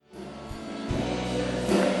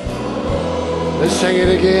Let's sing it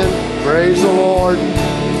again. Praise the Lord.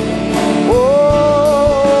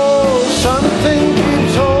 Oh, something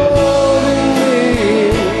keeps holding me.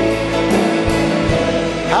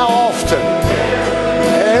 How often?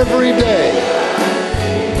 Every day.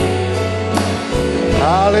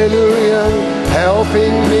 Hallelujah.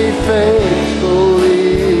 Helping me faithfully.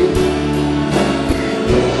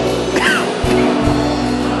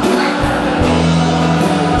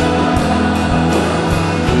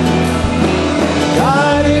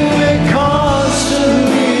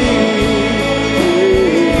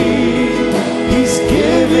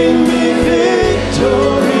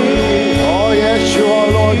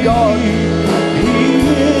 God. He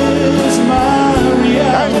is my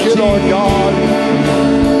reality. Thank you, Lord God.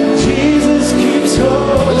 Jesus keeps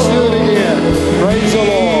holding. Let's do it again. Praise the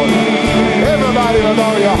Lord. Everybody with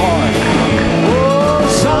all your heart. Oh,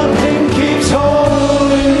 something keeps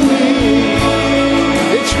holding me.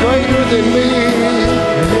 It's greater than me.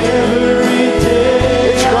 Every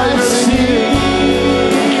day it's greater than you.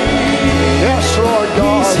 Yes, Lord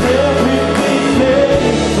God. He's helping me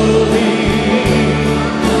faithfully.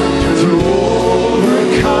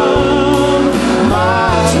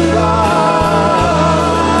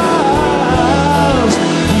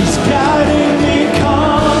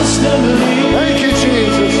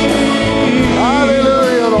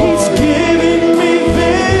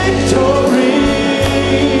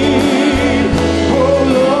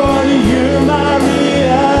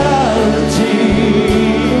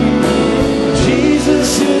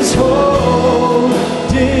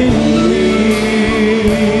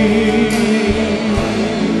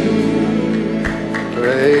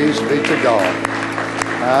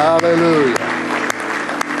 Hallelujah.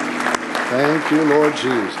 Thank you, Lord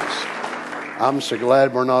Jesus. I'm so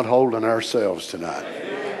glad we're not holding ourselves tonight.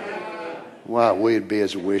 Wow, we'd be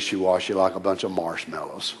as wishy-washy like a bunch of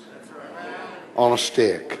marshmallows on a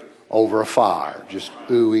stick over a fire, just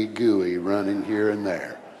ooey gooey running here and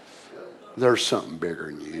there. There's something bigger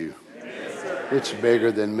than you. It's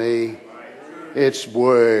bigger than me. It's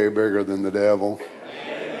way bigger than the devil.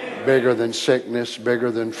 Bigger than sickness,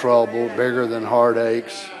 bigger than trouble, bigger than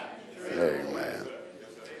heartaches. Amen.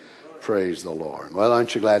 Praise the Lord. Well,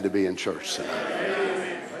 aren't you glad to be in church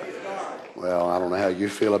tonight? Well, I don't know how you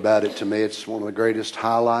feel about it. To me, it's one of the greatest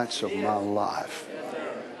highlights of my life,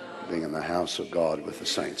 being in the house of God with the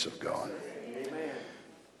saints of God.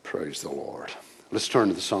 Praise the Lord. Let's turn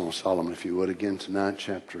to the Song of Solomon, if you would, again tonight,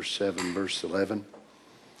 chapter 7, verse 11.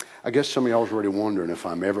 I guess some of y'all are already wondering if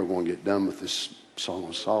I'm ever going to get done with this Song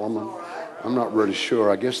of Solomon. I'm not really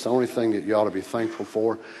sure. I guess the only thing that you ought to be thankful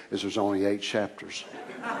for is there's only 8 chapters.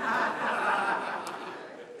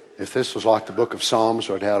 If this was like the book of Psalms,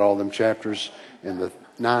 where it had all them chapters in the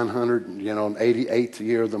 988th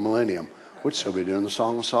year of the millennium, we'd still be doing the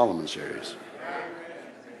Song of Solomon series.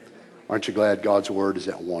 Aren't you glad God's word is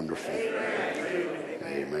that wonderful?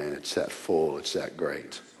 Amen. It's that full. It's that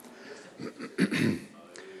great.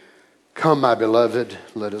 Come, my beloved,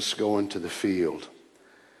 let us go into the field.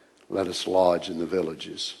 Let us lodge in the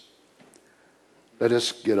villages. Let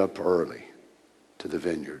us get up early to the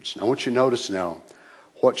vineyards. Now, I want you to notice now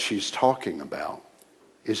what she's talking about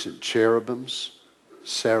isn't cherubims,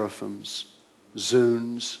 seraphims,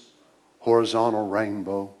 zuns, horizontal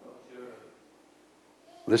rainbow.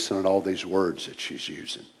 Listen to all these words that she's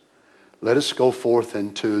using. Let us go forth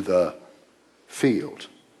into the field.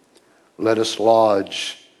 Let us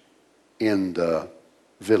lodge in the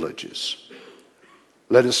villages.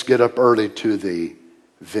 Let us get up early to the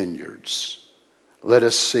vineyards. Let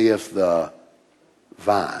us see if the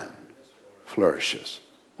vine flourishes,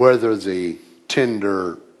 whether the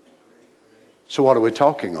tender. So what are we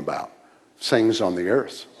talking about? Things on the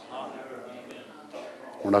earth.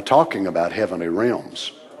 We're not talking about heavenly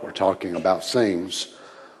realms. We're talking about things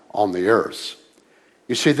on the earth.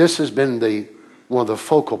 You see, this has been one of the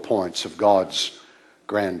focal points of God's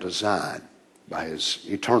grand design by his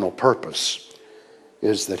eternal purpose,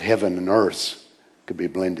 is that heaven and earth could be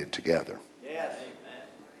blended together. Yes.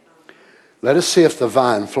 Let us see if the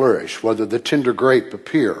vine flourish, whether the tender grape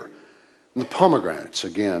appear, and the pomegranates,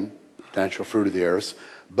 again, natural fruit of the earth,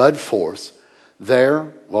 bud forth.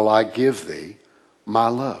 There will I give thee my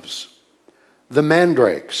loves. The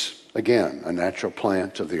mandrakes, again, a natural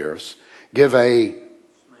plant of the earth, give a.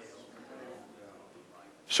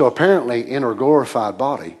 So apparently in her glorified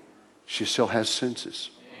body, she still has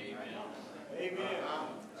senses. Amen.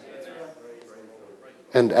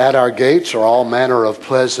 And at our gates are all manner of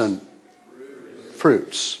pleasant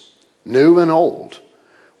fruits, new and old,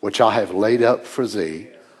 which I have laid up for thee,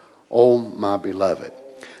 O my beloved.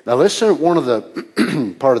 Now listen to one of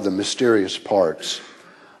the part of the mysterious parts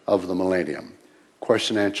of the millennium.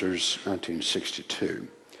 Question and Answers, 1962.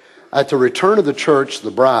 At the return of the church, the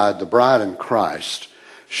bride in Christ,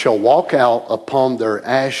 shall walk out upon their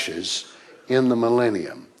ashes in the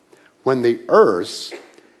millennium, when the earth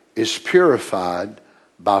is purified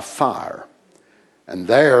by fire. And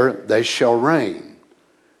there they shall reign.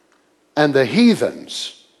 And the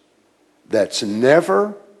heathens that's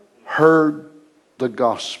never heard the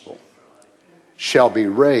gospel shall be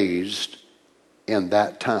raised in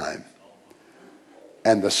that time.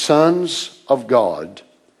 And the sons of God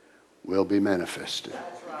will be manifested.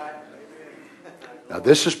 Now,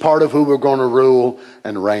 this is part of who we're going to rule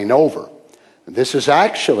and reign over. And this is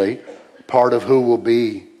actually part of who will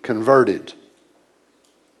be converted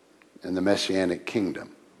in the Messianic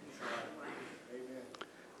kingdom.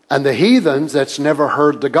 And the heathens that's never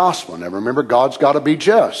heard the gospel. Now, remember, God's got to be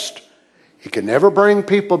just. He can never bring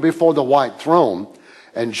people before the white throne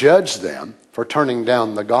and judge them for turning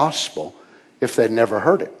down the gospel if they'd never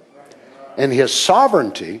heard it. In His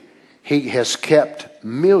sovereignty, He has kept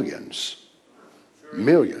millions,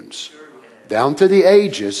 down through the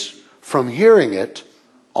ages from hearing it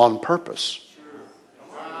on purpose.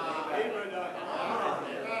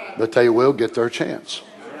 But they will get their chance.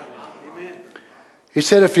 He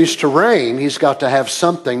said if He's to reign, He's got to have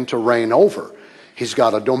something to reign over. He's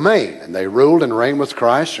got a domain. And they ruled and reigned with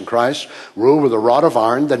Christ, and Christ ruled with a rod of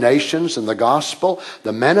iron the nations and the gospel,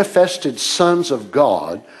 the manifested sons of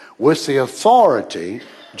God, with the authority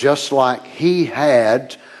just like He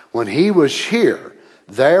had when He was here.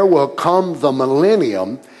 There will come the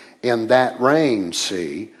millennium in that rain,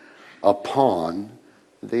 see, upon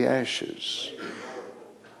the ashes.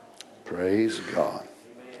 Praise God.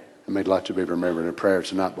 And we'd like to be remembered in prayer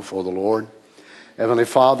tonight before the Lord. Heavenly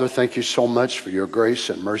Father, thank You so much for Your grace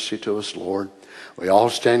and mercy to us, Lord. We all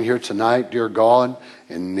stand here tonight, dear God,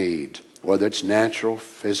 in need. Whether it's natural,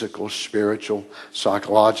 physical, spiritual,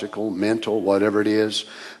 psychological, mental, whatever it is.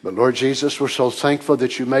 But Lord Jesus, we're so thankful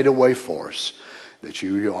that You made a way for us. That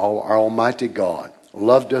You, our Almighty God,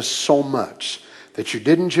 loved us so much that You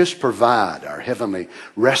didn't just provide our heavenly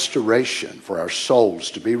restoration for our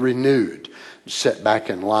souls to be renewed, set back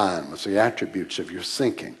in line with the attributes of Your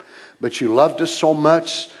thinking. But You loved us so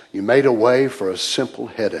much, You made a way for a simple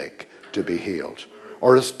headache to be healed,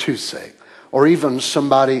 or a toothache, or even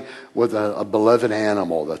somebody with a beloved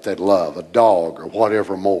animal that they'd love, a dog or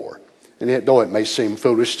whatever more. And yet, though it may seem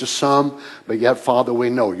foolish to some, but yet, Father, we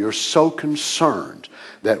know You're so concerned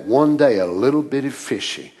that one day a little bitty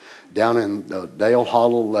fishy down in the Dale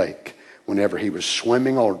Hollow Lake, whenever he was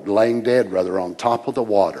swimming or laying dead, rather, on top of the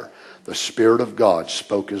water, the Spirit of God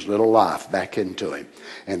spoke His little life back into him,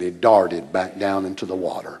 and he darted back down into the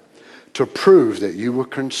water to prove that You were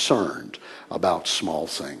concerned about small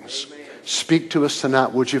things. Speak to us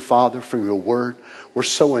tonight, would You, Father, from Your word. We're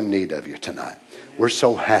so in need of You tonight. We're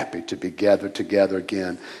so happy to be gathered together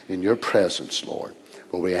again in Your presence, Lord.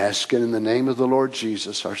 Well, we ask it in the name of the Lord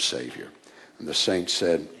Jesus, our Savior. And the saints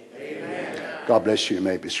said, Amen. God bless you. You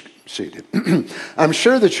may be seated. I'm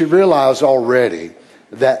sure that you realize already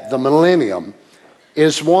that the millennium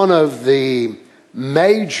is one of the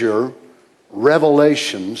major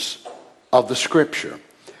revelations of the Scripture.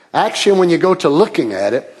 Actually, when you go to looking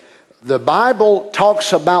at it, the Bible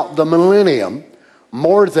talks about the millennium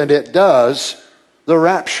more than it does the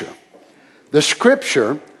rapture. The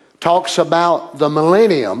Scripture talks about the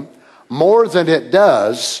millennium more than it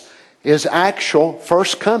does His actual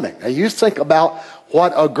first coming. Now, you think about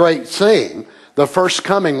what a great thing the first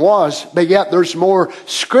coming was, but yet there's more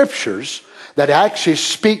scriptures that actually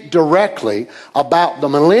speak directly about the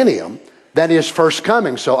millennium than His first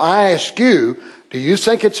coming. So I ask you, do you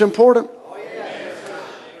think it's important?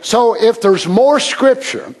 So if there's more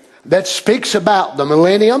scripture that speaks about the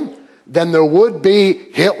millennium than there would be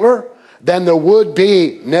Hitler, than there would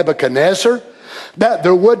be Nebuchadnezzar, that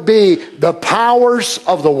there would be the powers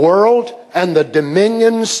of the world and the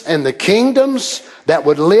dominions and the kingdoms that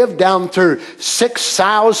would live down through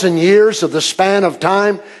 6,000 years of the span of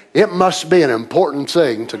time, it must be an important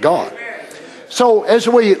thing to God. So as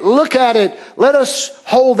we look at it, let us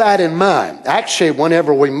hold that in mind. Actually,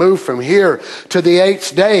 whenever we move from here to the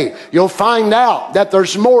 8th day, you'll find out that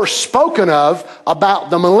there's more spoken of about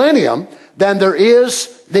the millennium than there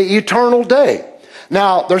is the eternal day.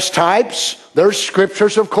 Now, there's types, there's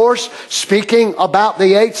scriptures, of course, speaking about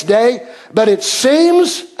the 8th day, but it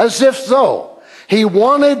seems as if though He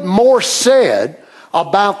wanted more said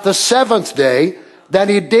about the 7th day than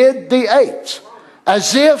He did the 8th.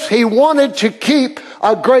 As if He wanted to keep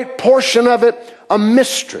a great portion of it a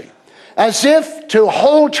mystery. As if to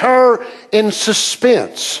hold her in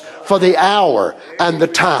suspense for the hour and the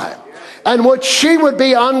time. and which she would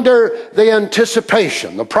be under the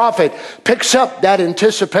anticipation. The prophet picks up that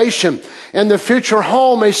anticipation in the future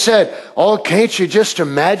home. He said, oh, can't you just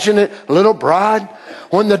imagine it, little bride,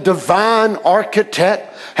 when the divine architect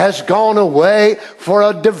has gone away for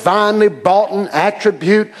a divinely bought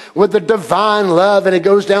attribute with the divine love, and it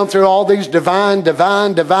goes down through all these divine.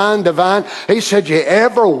 He said, you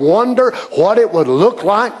ever wonder what it would look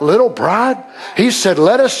like, little bride? He said,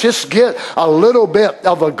 let us just get a little bit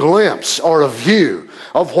of a glimpse or a view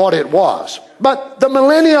of what it was. But the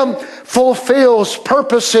millennium fulfills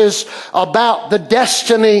purposes about the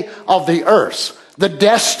destiny of the earth, the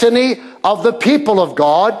destiny of the people of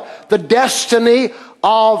God, the destiny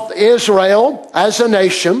of Israel as a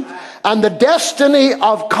nation, and the destiny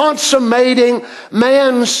of consummating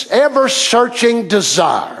man's ever-searching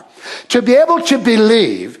desire to be able to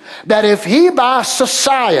believe that if he by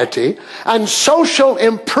society and social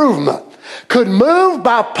improvement could move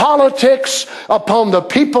by politics upon the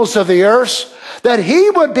peoples of the earth, that he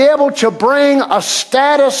would be able to bring a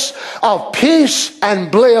status of peace and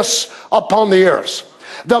bliss upon the earth.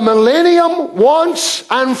 The millennium, once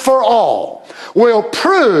and for all, will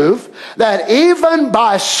prove that even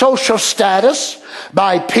by social status,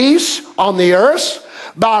 by peace on the earth,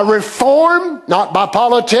 by reform, not by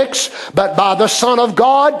politics, but by the Son of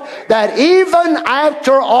God, that even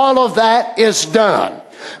after all of that is done,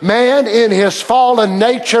 man in his fallen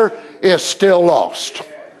nature is still lost.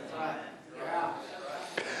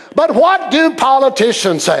 But what do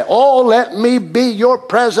politicians say? Oh, let me be your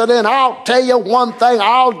president. I'll tell you one thing.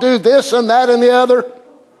 I'll do this and that and the other.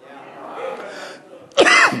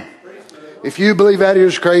 If you believe that, you're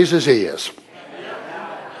as crazy as he is.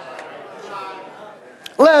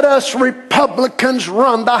 Let us Republicans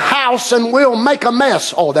run the House and we'll make a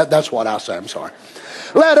mess. Oh, that's what I say. I'm sorry.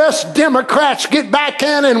 Let us Democrats get back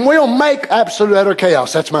in and we'll make absolute utter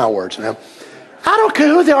chaos. That's my words now. I don't care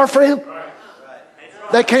who they are, friend.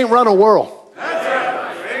 They can't run a world.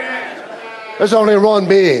 There's only one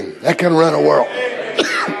being that can run a world.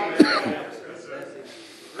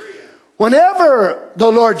 Whenever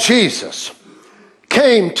the Lord Jesus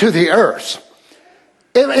came to the earth,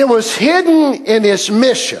 it was hidden in his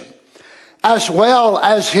mission as well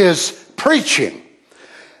as his preaching.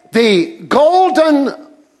 The golden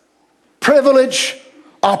privilege,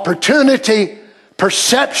 opportunity,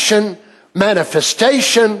 perception,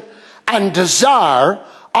 manifestation, and desire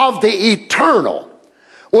of the eternal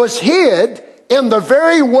was hid in the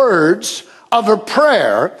very words of a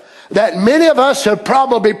prayer that many of us have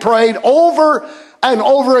probably prayed over and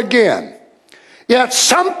over again. Yet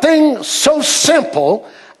something so simple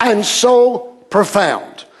and so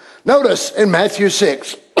profound. Notice in Matthew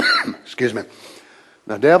 6, excuse me.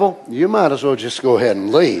 Now, devil, you might as well just go ahead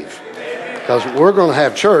and leave, because we're going to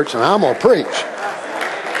have church and I'm going to preach.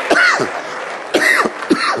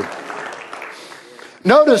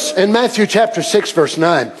 Notice in Matthew chapter 6, verse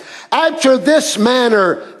 9, after this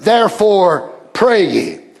manner, therefore, pray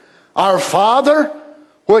ye, our Father,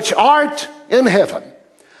 which art in heaven,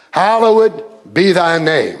 hallowed be thy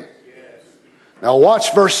name. Now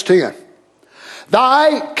watch verse 10.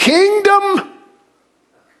 Thy kingdom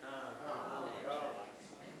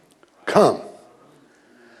come.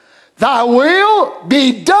 Thy will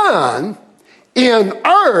be done in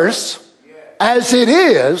earth as it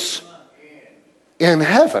is in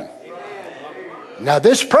heaven. Now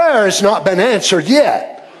this prayer has not been answered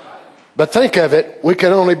yet, but think of it, we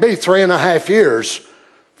can only be 3.5 years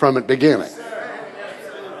from it beginning.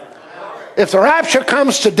 If the rapture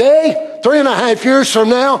comes today, 3.5 years from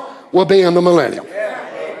now, we'll be in the millennium.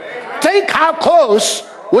 Think how close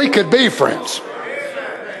we could be, friends.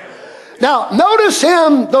 Now, notice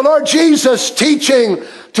him, the Lord Jesus, teaching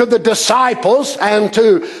to the disciples and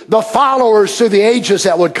to the followers through the ages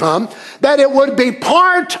that would come, that it would be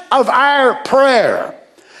part of our prayer,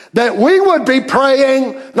 that we would be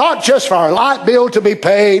praying not just for our light bill to be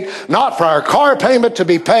paid, not for our car payment to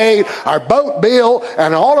be paid, our boat bill,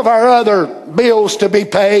 and all of our other bills to be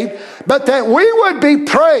paid, but that we would be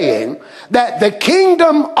praying that the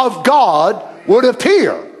kingdom of God would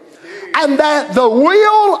appear, and that the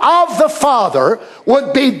will of the Father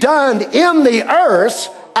would be done in the earth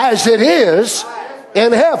as it is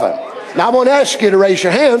in heaven. Now, I won't ask you to raise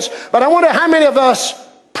your hands, but I wonder how many of us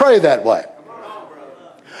pray that way.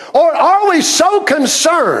 Or are we so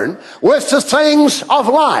concerned with the things of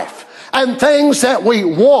life and things that we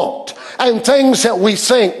want and things that we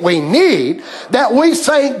think we need that we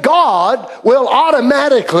think God will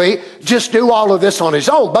automatically just do all of this on his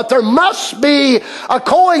own? But there must be a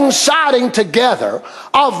coinciding together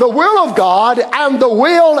of the will of God and the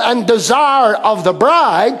will and desire of the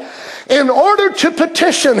bride in order to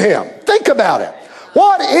petition him. Think about it.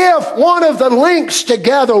 What if one of the links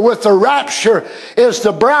together with the rapture is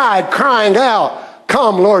the bride crying out,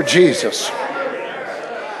 "Come, Lord Jesus"?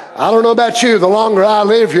 I don't know about you, the longer I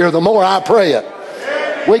live here, the more I pray it.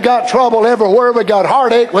 We got trouble everywhere. We got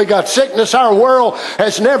heartache. We got sickness. Our world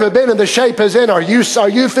has never been in the shape it's in. Are you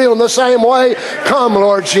feeling the same way? Come,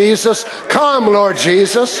 Lord Jesus. Come, Lord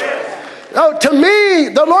Jesus. Oh, to me,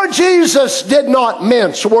 the Lord Jesus did not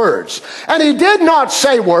mince words. And he did not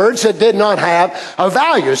say words that did not have a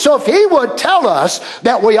value. So if he would tell us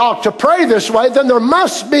that we ought to pray this way, then there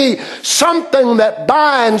must be something that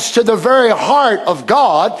binds to the very heart of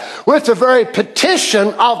God with the very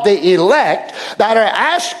petition of the elect that are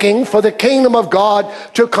asking for the kingdom of God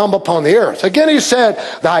to come upon the earth. Again, he said,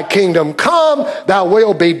 "Thy kingdom come, thy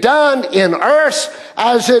will be done in earth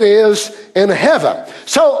as it is in heaven."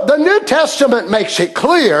 So the New Testament makes it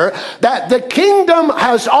clear that the kingdom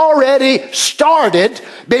has already started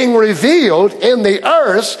being revealed in the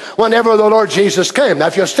earth whenever the Lord Jesus came. Now,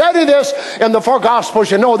 if you study this in the four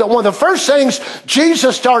Gospels, you know that one of the first things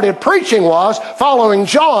Jesus started preaching was, following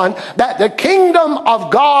John, that the kingdom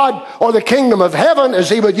of God, or the kingdom of heaven, as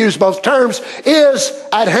he would use both terms, is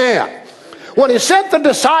at hand. When he sent the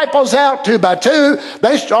disciples out 2 by 2,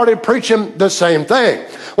 they started preaching the same thing.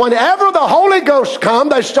 Whenever the Holy Ghost come,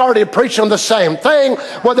 they started preaching the same thing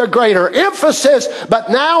with a greater emphasis, but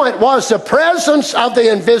now it was the presence of the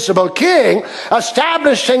invisible King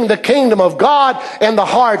establishing the kingdom of God in the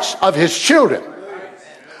hearts of his children.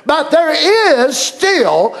 But there is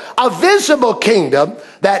still a visible kingdom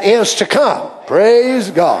that is to come. Praise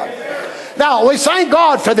God. Now, we thank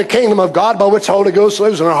God for the kingdom of God by which the Holy Ghost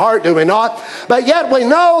lives in our heart, do we not? But yet we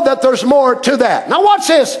know that there's more to that. Now watch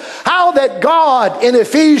this. How that God in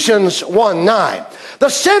Ephesians 1:9, the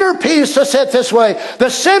centerpiece, to say it this way, the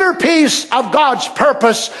centerpiece of God's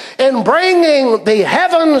purpose in bringing the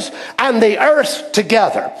heavens and the earth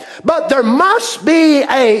together. But there must be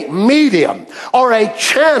a medium or a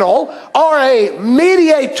channel or a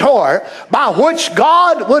mediator by which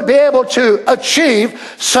God would be able to achieve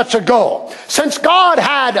such a goal. Since God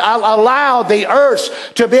had allowed the earth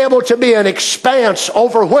to be able to be an expanse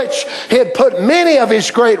over which he had put many of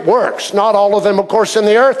his great works, not all of them, of course, in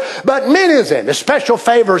the earth, but many of them, his special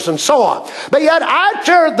favors and so on. But yet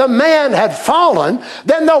after the man had fallen,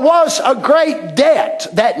 then there was a great debt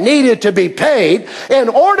that needed to be paid in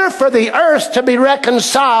order for the earth to be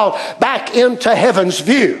reconciled back into heaven's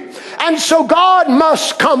view. And so God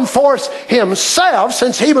must come forth himself,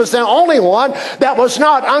 since he was the only one that was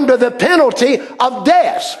not under the penalty of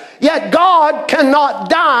death. Yet God cannot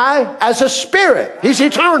die as a spirit. He's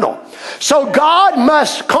eternal. So God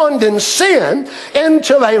must condescend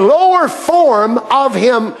into a lower form of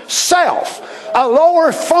himself. A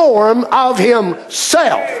lower form of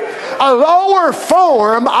himself. A lower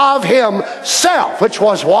form of himself, which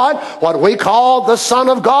was what? What we call the Son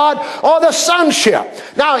of God, or the sonship.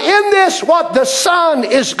 Now in this, what the Son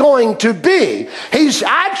is going to be, he's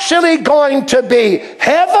actually going to be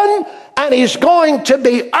heaven and he's going to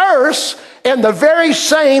be earth in the very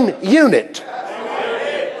same unit.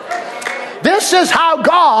 This is how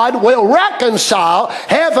God will reconcile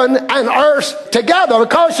heaven and earth together.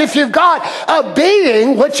 Because if you've got a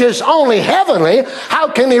being which is only heavenly, how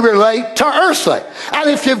can he relate to earthly? And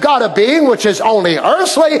if you've got a being which is only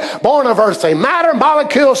earthly, born of earthly matter,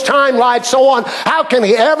 molecules, time, light, so on, how can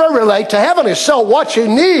he ever relate to heavenly? So what you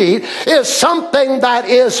need is something that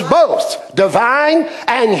is both divine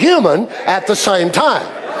and human at the same time.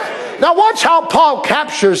 Now watch how Paul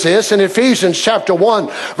captures this in Ephesians chapter 1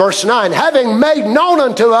 verse 9. Having made known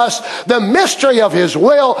unto us the mystery of his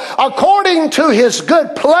will, according to his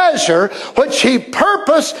good pleasure, which he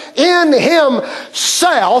purposed in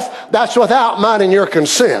himself, that's without mine and your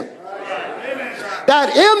consent.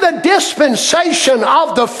 That in the dispensation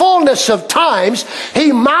of the fullness of times,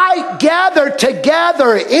 he might gather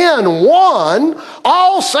together in one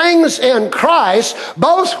all things in Christ,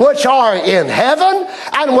 both which are in heaven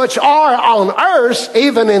and which are on earth,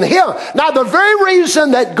 even in him. Now the very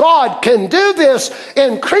reason that God can do this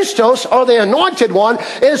in Christos, or the anointed one,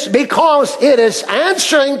 is because it is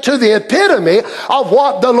answering to the epitome of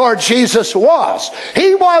what the Lord Jesus was.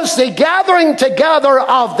 He was the gathering together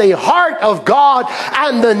of the heart of God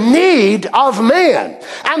and the need of man.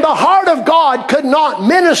 And the heart of God could not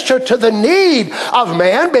minister to the need of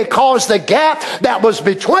man because the gap that was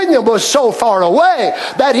between them was so far away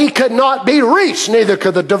that he could not be reached. Neither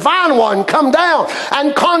could the divine one come down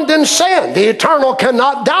and condescend. The eternal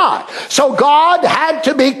cannot die. So God had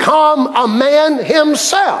to become a man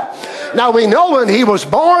himself. Now we know when he was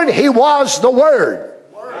born, he was the Word.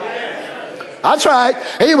 That's right.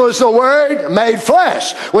 He was the Word made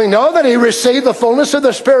flesh. We know that he received the fullness of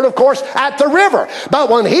the Spirit, of course, at the river. But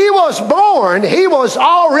when he was born, he was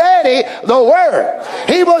already the Word.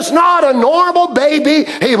 He was not a normal baby.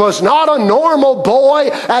 He was not a normal boy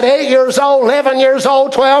at 8 years old, 11 years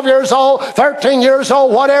old, 12 years old, 13 years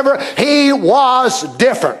old, whatever. He was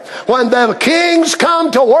different. When the kings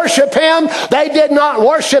come to worship him, they did not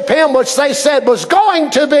worship him, which they said was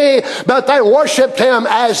going to be, but they worshiped him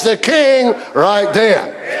as the king right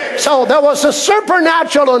then. So there was a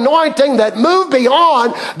supernatural anointing that moved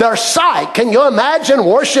beyond their sight. Can you imagine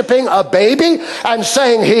worshiping a baby and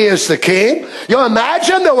saying he is the king? You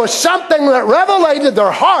imagine there was something that revelated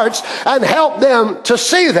their hearts and helped them to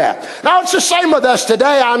see that. Now it's the same with us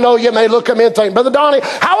today. I know you may look at me and think, Brother Donnie,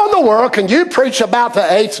 how in the world can you preach about the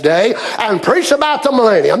 8th day and preach about the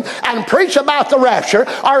millennium and preach about the rapture?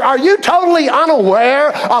 Are you totally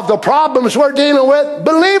unaware of the problems we're dealing with?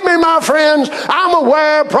 Believe me, my friends, I'm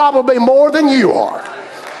aware probably more than you are.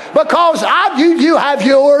 Because you have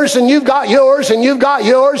yours, and you've got yours, and you've got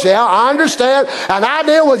yours. Yeah, I understand. And I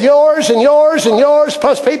deal with yours, and yours, and yours,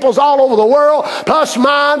 plus people's all over the world, plus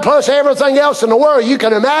mine, plus everything else in the world you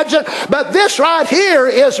can imagine. But this right here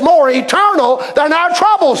is more eternal than our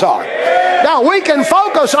troubles are. Now, we can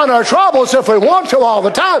focus on our troubles if we want to all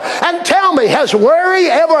the time. And tell me, has worry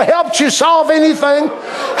ever helped you solve anything?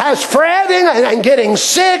 Has fretting and getting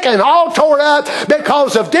sick and all torn up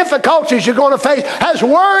because of difficulties you're going to face, has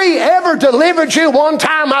worry ever delivered you one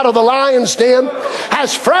time out of the lion's den?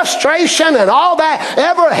 Has frustration and all that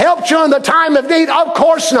ever helped you in the time of need? Of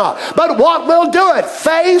course not. But what will do it?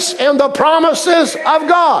 Faith in the promises of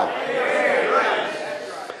God.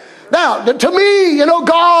 Now, to me,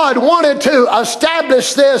 God wanted to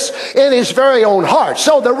establish this in his very own heart.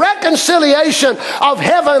 So the reconciliation of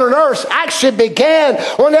heaven and earth actually began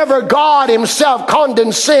whenever God himself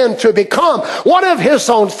condescended to become one of his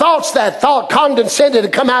own thoughts. That thought condescended to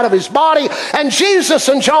come out of his body. And Jesus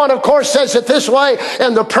in John, of course, says it this way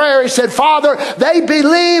in the prayer. He said, Father, they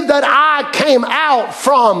believe that I came out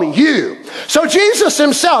from you. So Jesus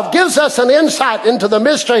himself gives us an insight into the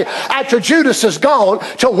mystery after Judas is gone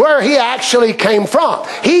to where he actually came from.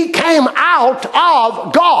 He came out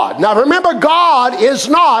of God. Now remember, God is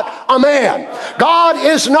not a man. God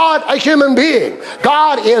is not a human being.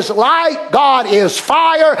 God is light. God is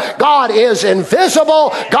fire. God is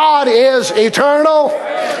invisible. God is eternal.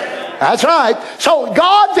 That's right. So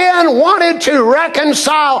God then wanted to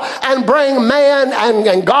reconcile and bring man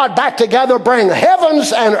and God back together, bring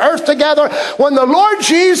heavens and earth together. When the Lord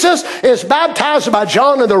Jesus is baptized by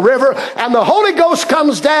John in the river and the Holy Ghost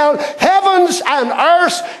comes down, heavens and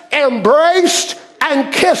earth embraced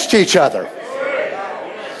and kissed each other.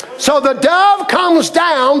 So the dove comes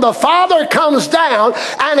down, the Father comes down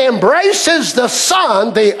and embraces the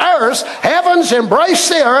Son, the earth. Heavens embrace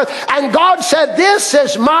the earth. And God said, this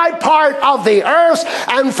is my part of the earth.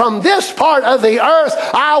 And from this part of the earth,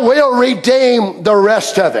 I will redeem the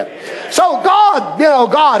rest of it. So God,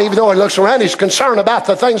 even though he looks around, he's concerned about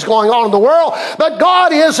the things going on in the world. But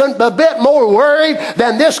God isn't a bit more worried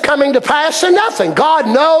than this coming to pass than nothing. God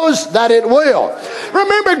knows that it will.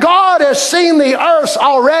 Remember, God has seen the earth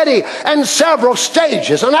already in several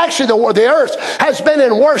stages. And actually, the earth has been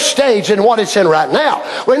in worse stage than what it's in right now.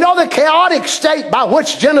 We know the chaotic state by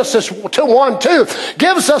which Genesis 2:1-2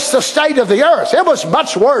 gives us the state of the earth. It was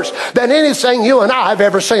much worse than anything you and I have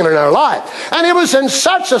ever seen in our life. And it was in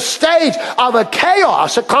such a stage of a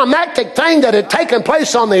chaos, a climactic thing that had taken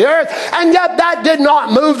place on the earth, and yet that did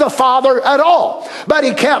not move the Father at all. But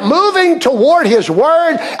he kept moving toward his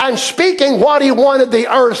word and speaking what he wanted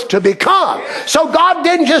the earth to become. So God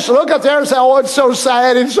didn't just look up there and say, oh, it's so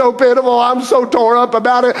sad, it's so pitiful, I'm so torn up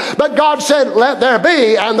about it. But God said, let there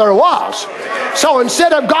be, and there was. So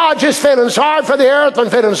instead of God just feeling sorry for the earth and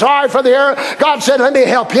feeling sorry for the earth, God said, let me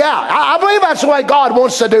help you out. I believe that's the way God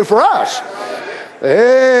wants to do for us.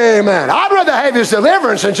 Amen. I'd rather have his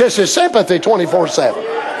deliverance than just his sympathy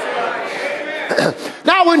 24/7.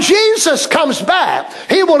 Now, when Jesus comes back,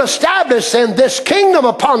 he will establish in this kingdom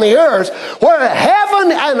upon the earth where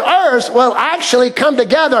heaven and earth will actually come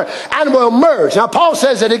together and will merge. Now, Paul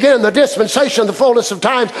says it again in the dispensation of the fullness of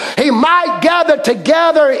times. He might gather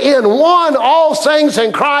together in one all things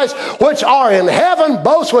in Christ, which are in heaven,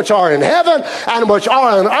 both which are in heaven and which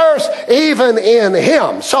are on earth, even in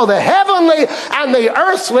him. So the heavenly and the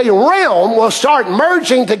earthly realm will start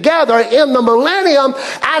merging together in the millennium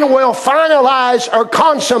and will finalize or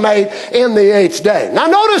consummate in the 8th day. Now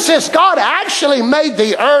notice this, God actually made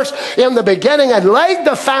the earth in the beginning and laid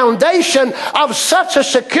the foundation of such a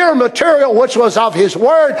secure material, which was of His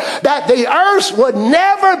Word, that the earth would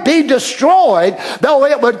never be destroyed, though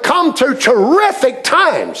it would come through terrific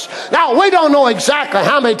times. Now, we don't know exactly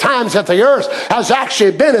how many times that the earth has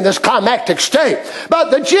actually been in this climactic state,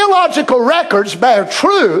 but the geological records bear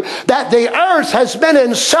true that the earth has been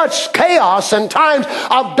in such chaos and times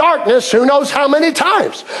of darkness, who knows how many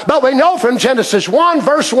times. But we know from Genesis 1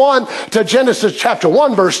 verse 1 to Genesis chapter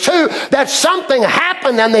 1 verse 2 that something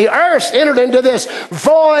happened and the earth entered into this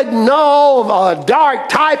void, dark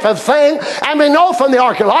type of thing. And we know from the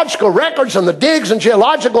archaeological records and the digs and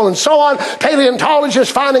geological and so on,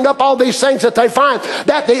 paleontologists finding up all these things that they find,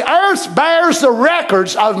 that the earth bears the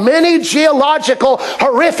records of many geological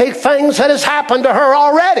horrific things that has happened to her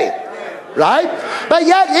already. Right? But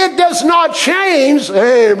yet it does not change,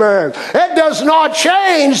 amen, it does not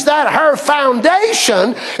change that her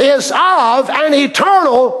foundation is of an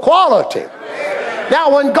eternal quality.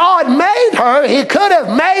 Now, when God made her, He could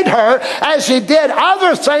have made her as He did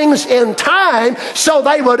other things in time, so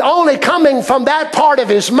they would only, coming from that part of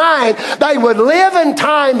His mind, they would live in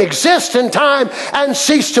time, exist in time, and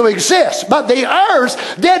cease to exist. But the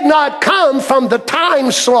earth did not come from the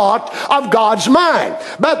time slot of God's mind.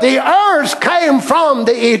 But the earth came from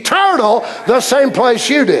the eternal, the same place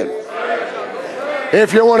you did.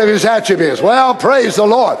 If you're one of His attributes. Well, praise the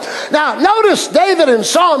Lord. Now, notice David in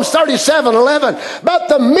Psalms 37:11, but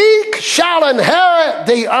the meek shall inherit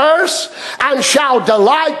the earth and shall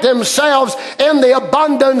delight themselves in the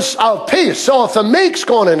abundance of peace. So if the meek's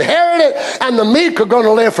going to inherit it and the meek are going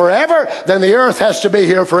to live forever, then the earth has to be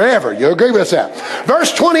here forever. You agree with that?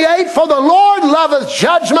 Verse 28, for the Lord loveth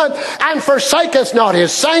judgment and forsaketh not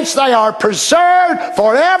His saints. They are preserved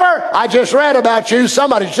forever. I just read about you.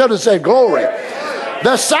 Somebody should have said glory.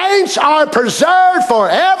 The saints are preserved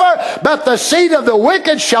forever, but the seed of the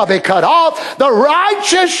wicked shall be cut off. The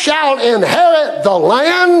righteous shall inherit the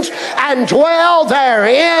land and dwell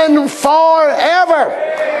therein forever.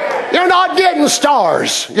 You're not getting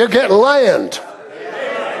stars, you're getting land.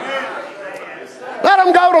 Let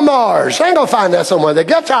them go to Mars. They ain't going to find that somewhere. They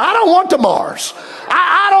get to, I don't want to Mars.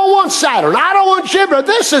 I don't want Saturn. I don't want Jupiter.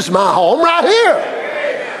 This is my home right here.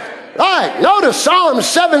 Right, notice Psalm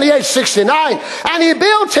 78:69, and He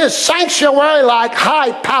built His sanctuary like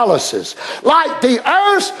high palaces, like the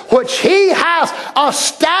earth which He hath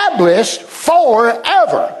established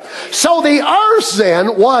forever. So the earth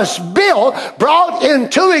then was built, brought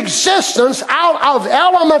into existence out of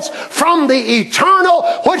elements from the eternal,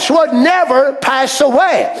 which would never pass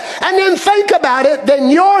away. And then think about it, then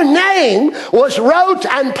your name was wrote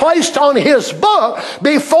and placed on His book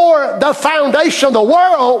before the foundation of the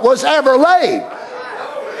world was ever laid.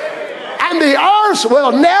 And the earth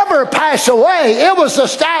will never pass away. It was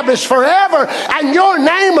established forever, and your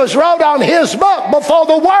name was wrote on His book before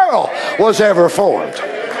the world was ever formed.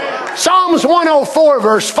 Psalms 104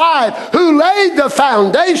 verse 5, who laid the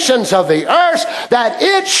foundations of the earth that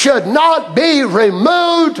it should not be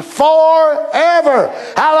removed forever.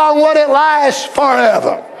 How long would it last?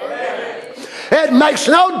 Forever. It makes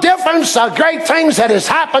no difference the great things that has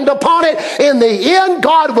happened upon it. In the end,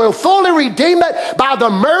 God will fully redeem it by the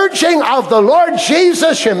merging of the Lord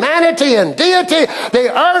Jesus, humanity and deity.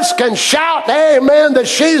 The earth can shout, amen, that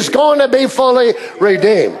she's going to be fully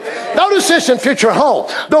redeemed. Notice this in future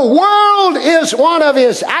hope. The world is one of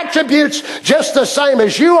His attributes, just the same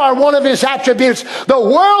as you are one of His attributes. The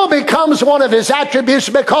world becomes one of His attributes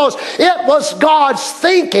because it was God's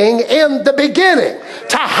thinking in the beginning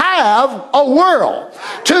to have a world,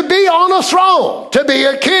 to be on a throne, to be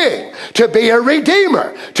a king, to be a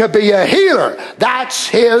redeemer, to be a healer. That's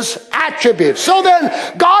His attribute. So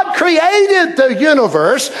then God created the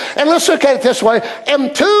universe, and let's look at it this way,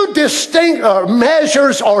 in two distinct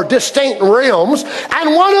measures or distinct realms,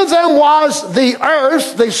 and one of them was the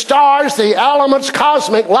earth, the stars, the elements,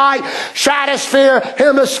 cosmic light, stratosphere,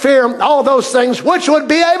 hemisphere, all those things, which would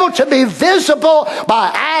be able to be visible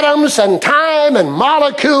by atoms and time and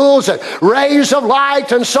molecules and rays of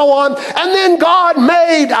light and so on. And then God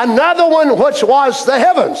made another one, which was the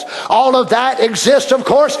heavens. All of that exists, of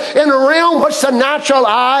course, in a realm which the natural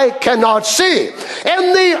eye cannot see. In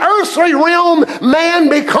the earthly realm, man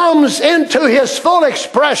becomes into his full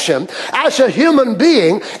expression expression as a human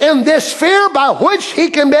being in this sphere by which he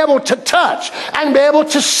can be able to touch and be able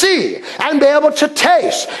to see and be able to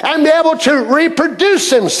taste and be able to reproduce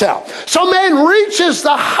himself. So man reaches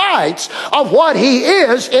the heights of what he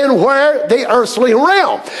is in where the earthly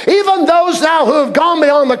realm. Even those now who have gone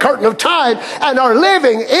beyond the curtain of time and are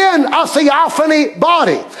living in a theophany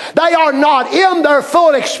body, they are not in their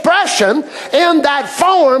full expression in that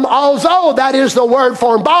form, although that is the word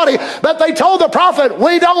form body. But they told the prophet,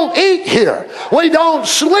 we don't eat here, we don't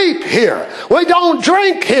sleep here, we don't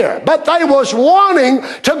drink here. But they was wanting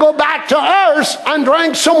to go back to earth and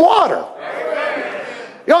drink some water.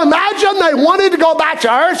 You know, imagine they wanted to go back to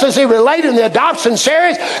earth, as he related in the adoption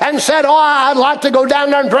series, and said, oh, I'd like to go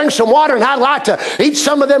down there and drink some water, and I'd like to eat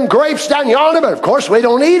some of them grapes down yonder. But of course we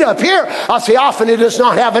don't eat up here. A theophany does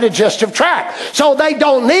not have a digestive tract, so they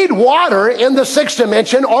don't need water in the sixth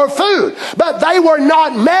dimension or food. But they were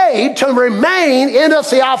not made to remain in a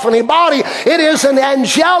theophany body. It is an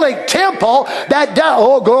angelic temple that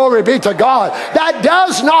oh, glory be to God, that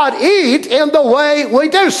does not eat in the way we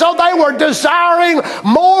do. So they were desiring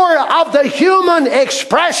more of the human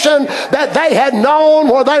expression that they had known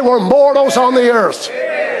where they were mortals on the earth.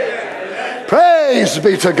 Praise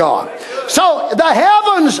be to God. So the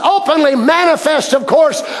heavens openly manifest, of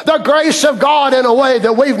course, the grace of God in a way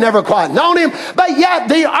that we've never quite known him. But yet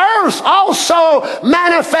the earth also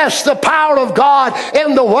manifests the power of God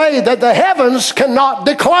in the way that the heavens cannot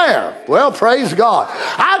declare. Well, praise God.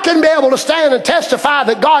 I can be able to stand and testify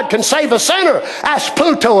that God can save a sinner. Ask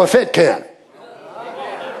Pluto if it can.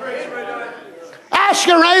 Ask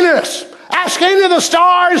Uranus. Ask any of the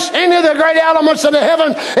stars, any of the great elements of the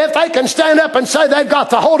heaven, if they can stand up and say they've got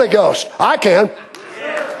the Holy Ghost. I can.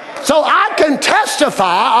 So I can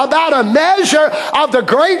testify about a measure of the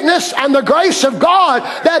greatness and the grace of God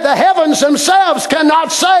that the heavens themselves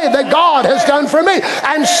cannot say that God has done for me.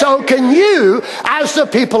 And so can you as the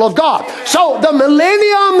people of God. So the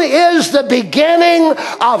millennium is the beginning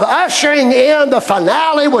of ushering in the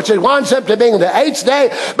finale, which it winds up to being the 8th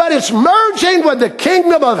day. But it's merging with the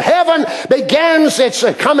kingdom of heaven begins its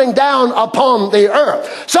coming down upon the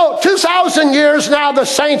earth. So 2,000 years now the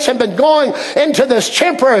saints have been going into this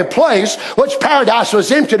temporary place, which paradise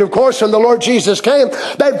was emptied, of course, when the Lord Jesus came.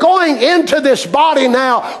 They're going into this body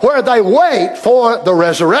now where they wait for the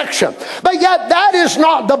resurrection. But yet that is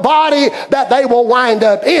not the body that they will wind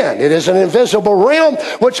up in. It is an invisible realm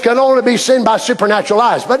which can only be seen by supernatural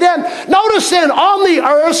eyes. But then notice then on the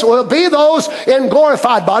earth will be those in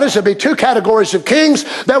glorified bodies. There'll be two categories of kings.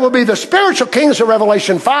 There will be the spiritual kings of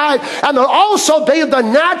Revelation 5, and there'll also be the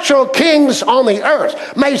natural kings on the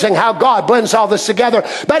earth. Amazing how God blends all this together.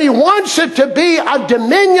 But he wants it to be a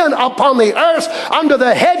dominion upon the earth under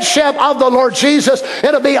the headship of the Lord Jesus.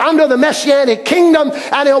 It'll be under the Messianic kingdom,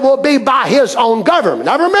 and it will be by his own government.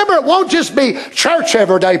 Now remember, it won't just be church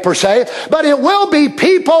every day per se, but it will be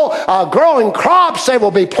people growing crops. They will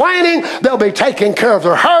be planting. They'll be taking care of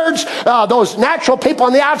their herds. Those natural people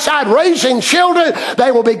on the outside raising children. They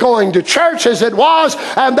will be going to church as it was,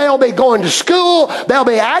 and they'll be going to school. They'll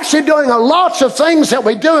be actually doing lots of things that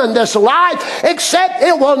we do in this life, except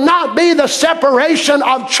it will not be the separation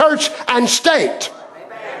of church and state.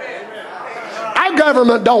 Our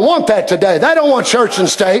government don't want that today. They don't want church and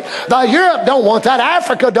state. Europe don't want that.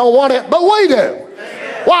 Africa don't want it, but we do.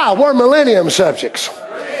 Why? We're millennium subjects.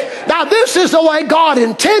 Now this is the way God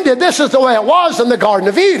intended. This is the way it was in the Garden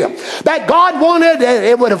of Eden. That God wanted,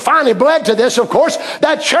 it would have finally bled to this, of course,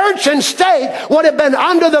 that church and state would have been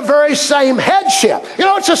under the very same headship. You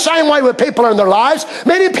know, it's the same way with people in their lives.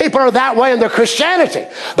 Many people are that way in their Christianity.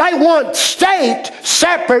 They want state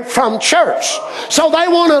separate from church. So they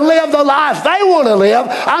want to live the life they want to live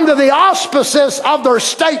under the auspices of their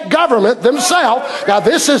state government themselves. Now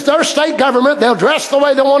this is their state government. They'll dress the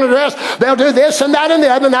way they want to dress. They'll do this and that and the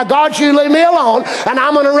other. Now God, you leave me alone, and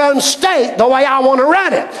I'm going to run state the way I want to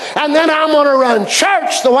run it. And then I'm going to run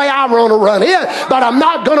church the way I want to run it, but I'm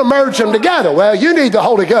not going to merge them together. Well, you need the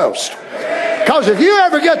Holy Ghost. Because if you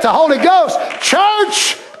ever get the Holy Ghost,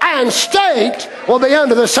 church and state will be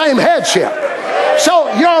under the same headship.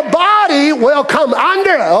 So your body will come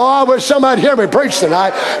under, oh, I wish somebody hear me preach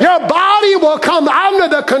tonight. Your body will come under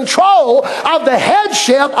the control of the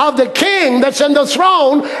headship of the king that's in the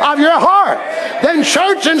throne of your heart. Then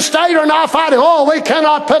church and state are not fighting, oh, we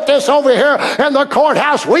cannot put this over here in the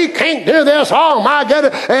courthouse. We can't do this. Oh, my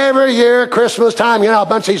goodness. Every year, Christmas time, you know, a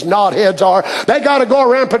bunch of these knotheads are. They got to go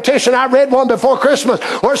around petition. I read one before Christmas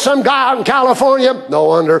where some guy out in California, no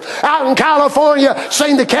wonder, out in California,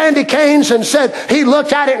 seen the candy canes and said he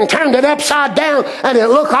looked at it and turned it upside down and it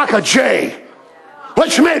looked like a J,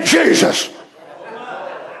 which meant Jesus.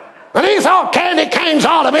 And He thought candy canes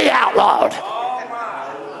ought to be outlawed.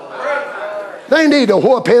 They need to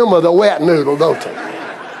whoop him with a wet noodle, don't they?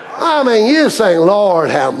 I mean, you think, Lord,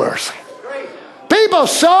 have mercy. People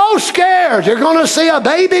so scared you're going to see a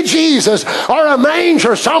baby Jesus or a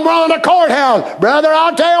manger somewhere in the courthouse. Brother,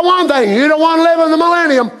 I'll tell you one thing. You don't want to live in the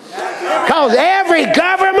millennium. Because every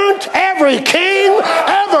government, every king,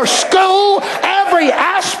 every school, every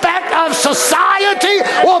aspect of society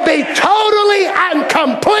will be totally and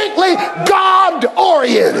completely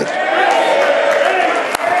God-oriented.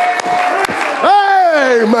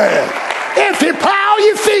 Amen. If you plow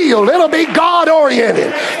your field, it'll be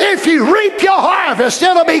God-oriented. If you reap your harvest,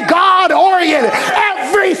 it'll be God-oriented.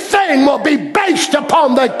 Everything will be based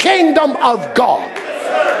upon the kingdom of God.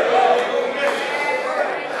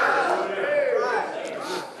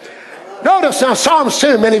 Notice now Psalms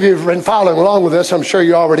 2, many of you have been following along with this, I'm sure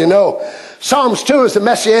you already know. Psalms 2 is the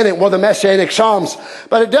Messianic Psalms,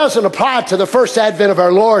 but it doesn't apply to the first advent of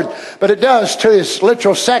our Lord, but it does to his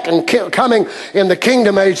literal second coming in the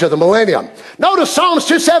kingdom age of the millennium. Notice Psalms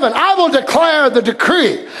 2:7, I will declare the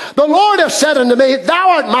decree. The Lord hath said unto me, thou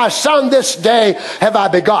art my son, this day have I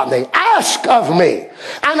begotten thee. Ask of me,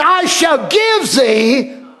 and I shall give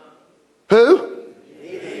thee, who?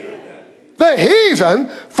 The heathen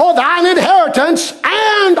for thine inheritance,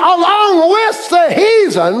 and along with the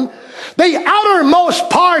heathen, the uttermost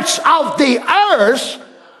parts of the earth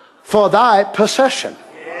for thy possession.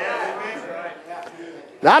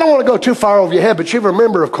 Now, I don't want to go too far over your head, but you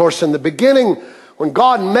remember, of course, in the beginning, when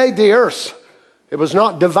God made the earth, it was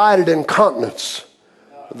not divided in continents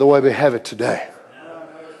the way we have it today.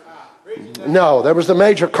 No, there was the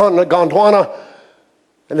major continent, Gondwana,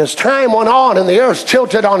 and as time went on and the earth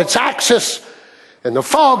tilted on its axis, and the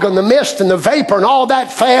fog and the mist and the vapor and all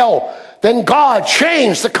that fell, then God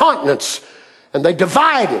changed the continents, and they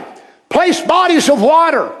divided, placed bodies of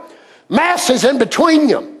water, masses in between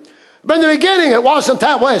them. But in the beginning, it wasn't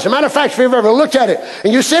that way. As a matter of fact, if you've ever looked at it,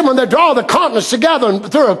 and you see when they draw the continents together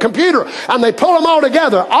through a computer, and they pull them all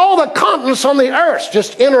together, all the continents on the earth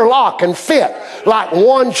just interlock and fit like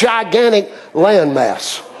one gigantic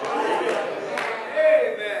landmass.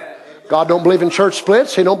 God don't believe in church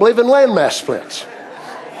splits. He don't believe in landmass splits.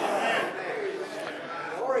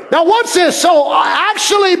 Now watch this. So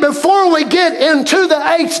actually before we get into the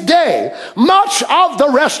 8th day, much of the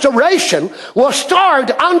restoration will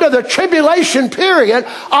start under the tribulation period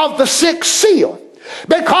of the 6th seal.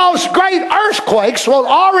 Because great earthquakes will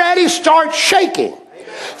already start shaking.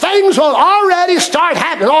 Things will already start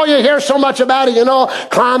happening. Oh, you hear so much about it,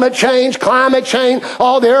 climate change.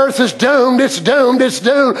 Oh, the earth is doomed. It's doomed.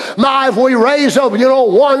 My, if we raise up,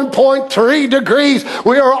 1.3 degrees,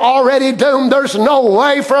 we are already doomed. There's no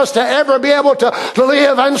way for us to ever be able to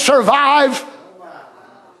live and survive.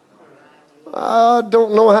 I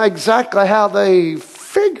don't know exactly how they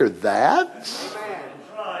figured that.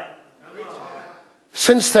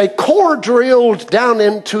 Since they core drilled down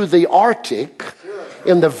into the Arctic,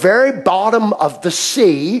 in the very bottom of the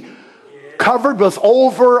sea, covered with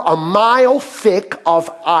over a mile thick of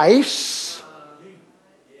ice,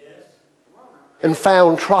 and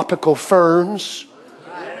found tropical ferns,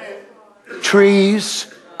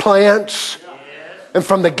 trees, plants. And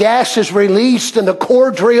from the gases released in the core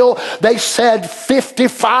drill, they said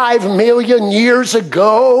 55 million years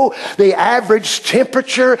ago, the average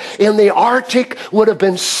temperature in the Arctic would have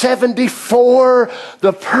been 74,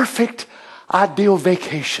 the perfect ideal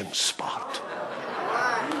vacation spot.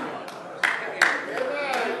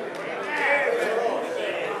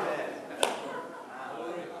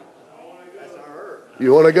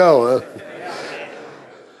 You want to go, huh?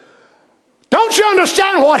 Don't you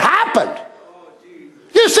understand what happened?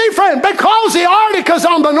 You see, friend, because the Arctic is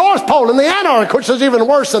on the North Pole and the Antarctic, which is even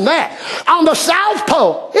worse than that, on the South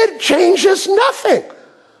Pole, it changes nothing.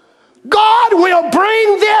 God will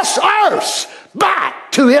bring this earth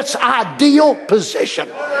back to its ideal position.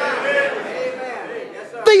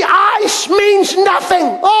 The ice means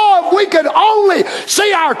nothing. Oh, if we could only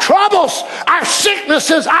see our troubles, our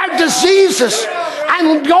sicknesses, our diseases,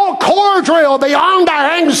 and go core drill beyond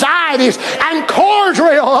our anxieties, and core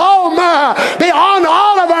drill, oh my, beyond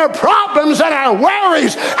all of our problems and our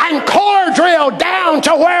worries, and core drill down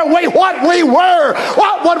to where what we were.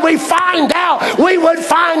 What would we find out? We would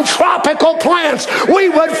find tropical plants. We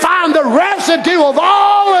would find the residue of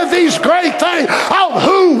all of these great things of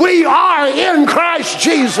who we are in Christ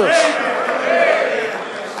Jesus.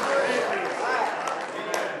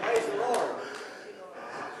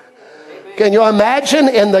 Can you imagine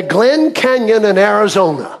in the Glen Canyon in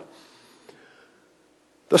Arizona,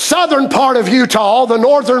 the southern part of Utah, the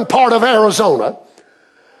northern part of Arizona,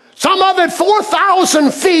 Some of it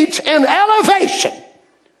 4,000 feet in elevation.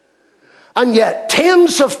 And yet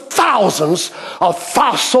tens of thousands of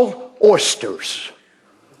fossil oysters.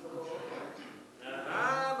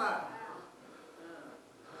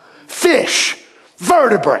 Fish,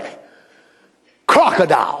 vertebrae,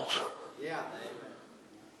 crocodiles.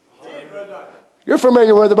 You're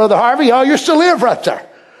familiar with it, Brother Harvey. Oh, you used to live right there.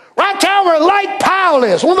 Right there where Lake Powell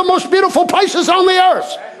is, one of the most beautiful places on the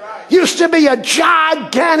earth. Used to be a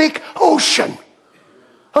gigantic ocean,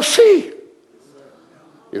 a sea.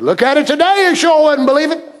 You look at it today, you sure wouldn't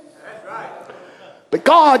believe it. But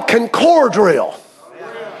God can core drill.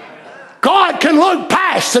 God can look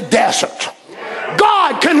past the desert.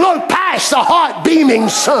 God can look past the hot beaming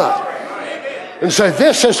sun and say,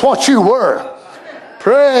 this is what you were.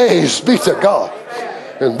 Praise be to God.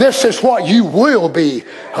 And this is what you will be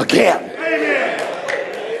again.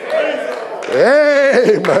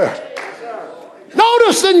 Amen.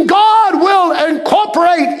 Notice that God will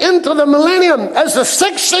incorporate into the millennium, as the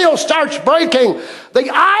sixth seal starts breaking,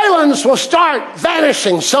 the islands will start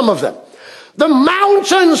vanishing, some of them. The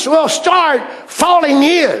mountains will start falling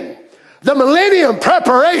in. The millennium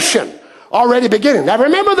preparation already beginning. Now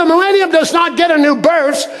remember, the millennium does not get a new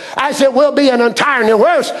birth as it will be an entire new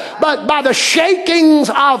earth, but by the shakings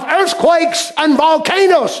of earthquakes and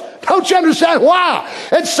volcanoes. Don't you understand why?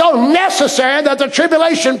 It's so necessary that the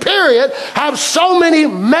tribulation period have so many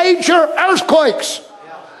major earthquakes.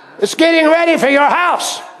 It's getting ready for your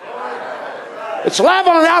house. It's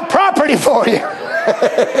leveling out property for you.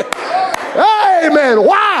 Amen.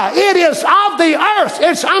 Why? It is of the earth.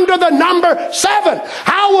 It's under the number 7.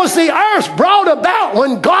 How was the earth brought about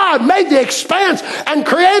when God made the expanse and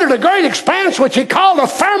created a great expanse which he called a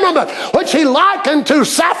firmament, which he likened to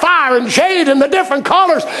sapphire and jade and the different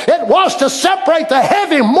colors? It was to separate the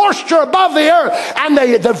heavy moisture above the earth and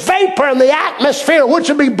the vapor in the atmosphere, which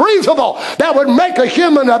would be breathable, that would make a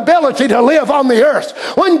human ability to live on the earth.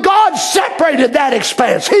 When God separated that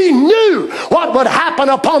expanse, he knew what would happen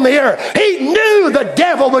upon the earth. He knew the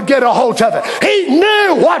devil would get a hold of it. He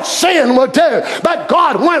knew what sin would do. But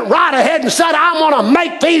God went right ahead and said, I'm going to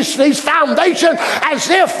make these foundations as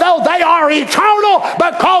if though they are eternal,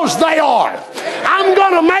 because they are. I'm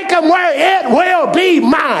going to make them where it will be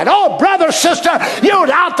mine. Oh, brother, sister, you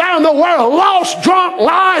was out there in the world, lost, drunk,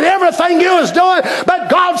 lying, everything you was doing.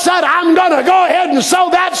 But God said, I'm going to go ahead and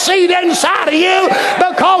sow that seed inside of you,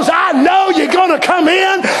 because I know you're going to come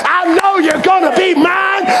in. I know you're going to be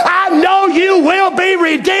mine. I know you will be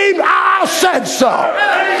redeemed. I said so.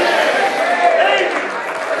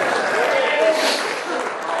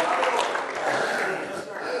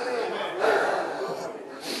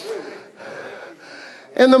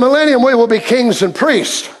 In the millennium, we will be kings and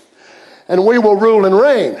priests, and we will rule and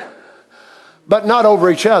reign, but not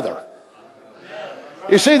over each other.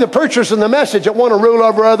 You see, the preachers in the message that want to rule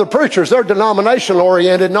over other preachers, they're denominational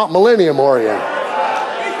oriented, not millennium oriented.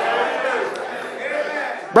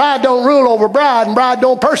 Bride don't rule over bride, and bride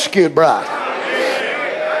don't persecute bride.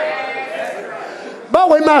 But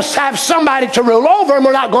we must have somebody to rule over, and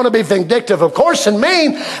we're not going to be vindictive, of course, and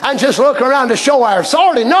mean, and just look around to show our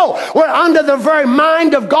authority. No, we're under the very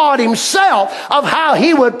mind of God himself of how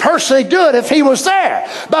he would personally do it if he was there.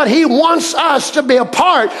 But he wants us to be a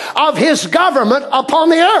part of his government upon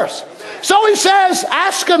the earth. So he says,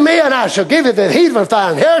 ask of me, and I shall give you the heathen of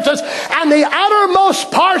thy inheritance, and the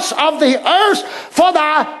uttermost parts of the earth for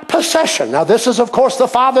thy possession. Now this is, of course, the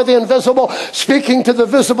Father, the invisible, speaking to the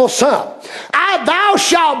visible Son. Thou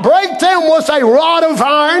shalt break them with a rod of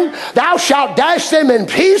iron. Thou shalt dash them in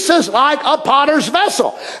pieces like a potter's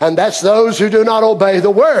vessel. And that's those who do not obey the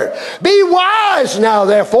word. Be wise now,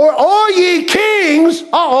 therefore, O ye kings.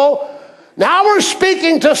 Now we're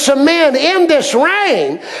speaking to some men in this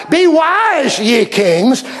reign. Be wise, ye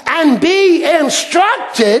kings, and be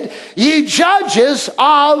instructed, ye judges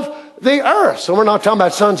of the earth. So we're not talking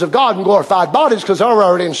about sons of God and glorified bodies, because they're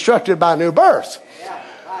already instructed by new birth.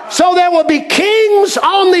 So there will be kings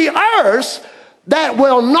on the earth that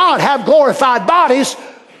will not have glorified bodies,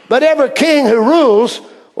 but every king who rules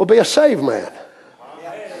will be a saved man.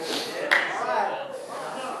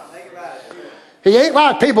 He ain't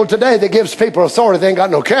like people today that gives people authority. They ain't got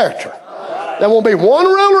no character. There won't be one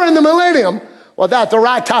ruler in the millennium without the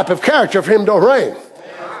right type of character for him to reign.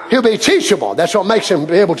 He'll be teachable. That's what makes him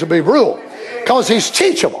be able to be ruled, because he's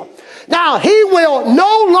teachable. Now, he will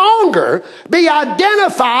no longer be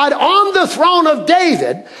identified on the throne of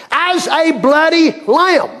David as a bloody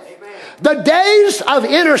lamb. The days of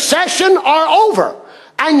intercession are over.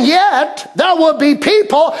 And yet, there will be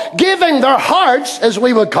people giving their hearts, as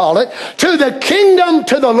we would call it, to the kingdom,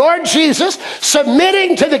 to the Lord Jesus,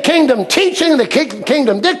 submitting to the kingdom teaching, the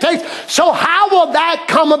kingdom dictates. So how will that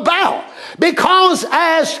come about? Because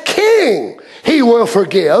as king, he will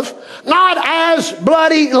forgive, not as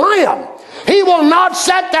bloody lamb. He will not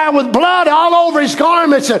sit there with blood all over his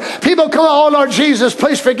garments and people come, oh, Lord Jesus,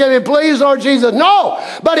 please forgive me, please, Lord Jesus. No,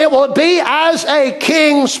 but it will be as a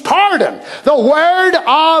king's pardon, the word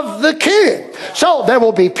of the king. So there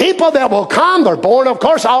will be people that will come. They're born, of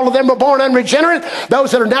course, all of them are born unregenerate, those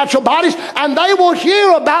that are natural bodies, and they will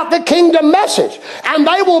hear about the kingdom message. And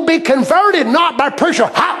they will be converted not by preacher.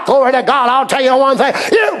 Ha, glory to God, I'll tell you one thing.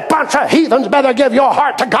 You bunch of heathens better give your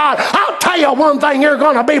heart to God. I'll tell you one thing, you're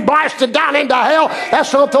going to be blasted down into hell.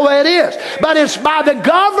 That's not the way it is. But it's by the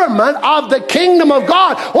government of the kingdom of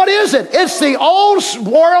God. What is it? It's the old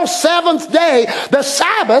world seventh day, the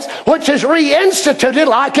Sabbath, which is reinstituted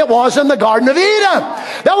like it was in the Garden of Eden.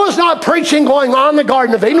 There was not preaching going on in the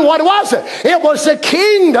Garden of Eden. What was it? It was the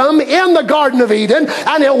kingdom in the Garden of Eden,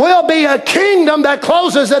 and it will be a kingdom that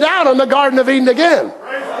closes it out in the Garden of Eden again.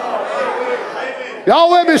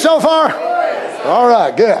 Y'all with me so far? All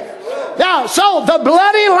right, good. Now, so the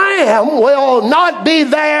bloody lamb will not be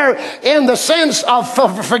there in the sense of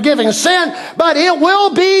forgiving sin, but it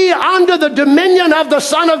will be under the dominion of the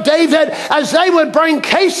Son of David, as they would bring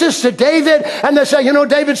cases to David, and they say, you know,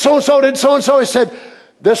 David so-and-so did so-and-so. He said,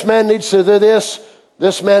 this man needs to do this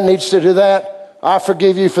man needs to do that. I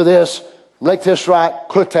forgive you for this. Make this right.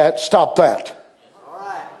 Quit that. Stop that.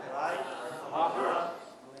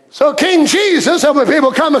 So King Jesus, and when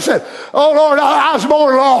people come and say, oh Lord, I was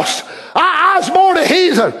born lost. I was born a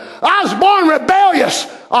heathen. I was born rebellious.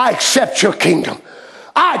 I accept your kingdom.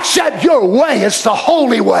 I accept your way. It's the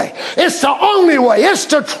holy way. It's the only way. It's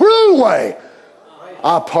the true way.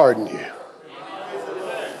 I pardon you.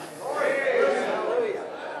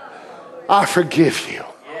 I forgive you.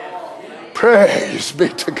 Praise be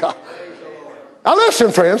to God. Now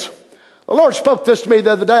listen, friends. The Lord spoke this to me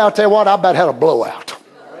the other day. I'll tell you what, I about had a blowout.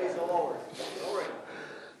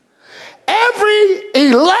 Every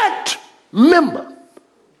elect member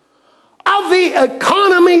of the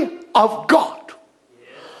economy of God,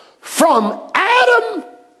 from Adam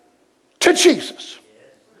to Jesus,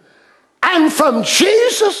 and from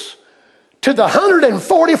Jesus to the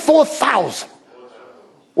 144,000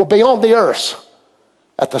 will be on the earth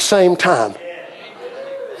at the same time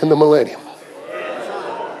in the millennium.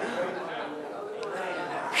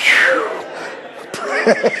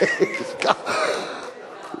 Praise God.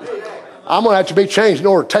 I'm going to have to be changed in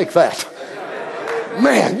order to take that.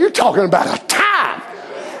 Man, you're talking about a time.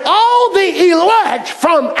 All the elect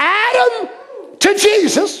from Adam to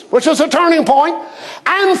Jesus, which is a turning point,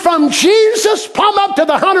 and from Jesus plumb up to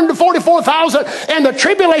the 144,000 in the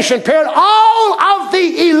tribulation period, all of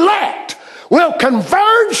the elect will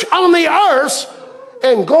converge on the earth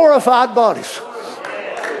in glorified bodies.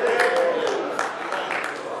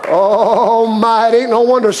 Almighty, no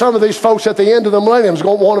wonder some of these folks at the end of the millennium is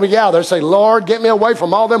going to want to be out there and say, Lord, get me away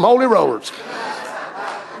from all them holy rollers.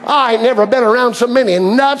 I ain't never been around so many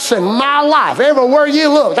nuts in my life. Everywhere you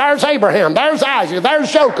look, there's Abraham, there's Isaac,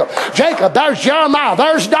 there's Jacob, there's Jeremiah,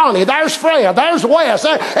 there's Donnie, there's Freya, there's Wes.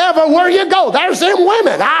 Everywhere you go, there's them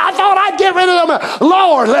women. I thought I'd get rid of them.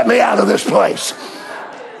 Lord, let me out of this place.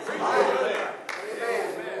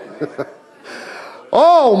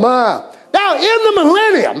 Oh, my. Now, in the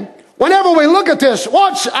millennium, whenever we look at this,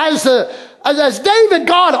 watch as David,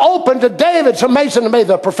 God opened to David. It's amazing to me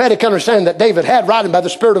the prophetic understanding that David had, writing by the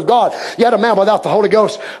Spirit of God, yet a man without the Holy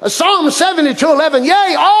Ghost. Psalm 72:11,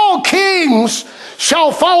 yea, all kings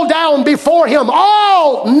shall fall down before him.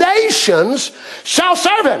 All nations shall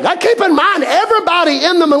serve him. Now, keep in mind, everybody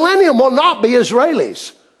in the millennium will not be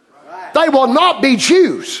Israelis. They will not be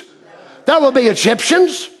Jews. There will be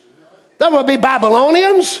Egyptians. There will be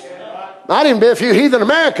Babylonians. Might even be a few heathen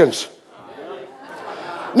Americans.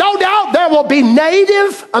 No doubt there will be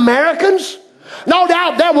Native Americans. No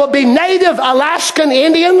doubt there will be Native Alaskan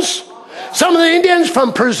Indians. Some of the Indians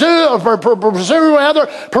from Peru and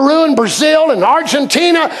Brazil and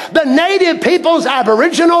Argentina. The native peoples,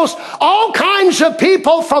 aboriginals, all kinds of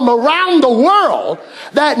people from around the world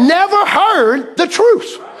that never heard the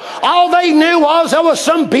truth. All they knew was there was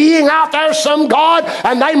some being out there, some God,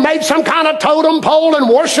 and they made some kind of totem pole and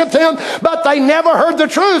worshiped him, but they never heard the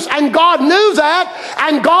truth. And God knew that,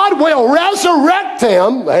 and God will resurrect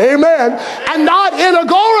them, amen, and not in a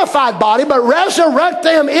glorified body, but resurrect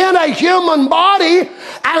them in a human body,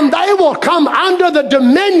 and they will come under the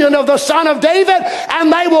dominion of the Son of David,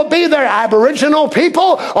 and they will be their Aboriginal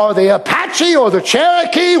people, or the Apache, or the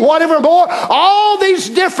Cherokee, whatever more, all these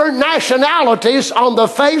different nationalities on the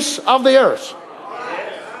face of the earth.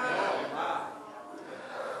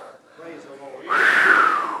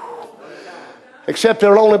 Except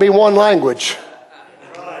there'll only be one language.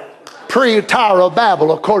 Pre-Tower of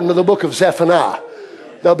Babel, according to the book of Zephaniah.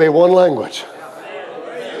 There'll be one language.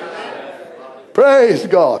 Praise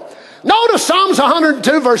God. Notice Psalms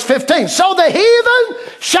 102 verse 15. So the heathen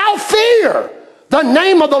shall fear the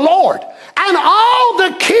name of the Lord, and all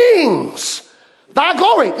the kings thy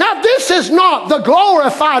glory. Now this is not the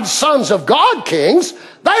glorified sons of God kings.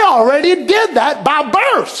 They already did that by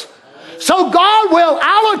birth. So God will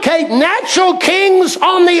allocate natural kings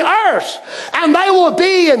on the earth, and they will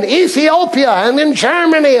be in Ethiopia and in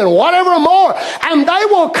Germany and whatever more, and they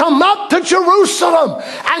will come up to Jerusalem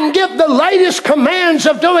and give the latest commands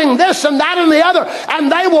of doing this and that and the other,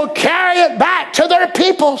 and they will carry it back to their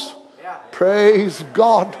peoples. Praise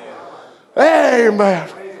God. Amen.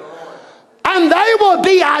 And they will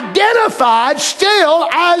be identified still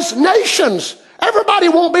as nations. Everybody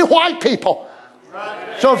won't be white people.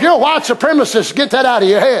 So if you're a white supremacist, get that out of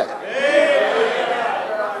your head.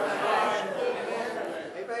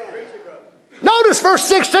 Notice verse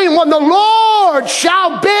 16, when the Lord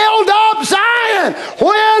shall build up Zion,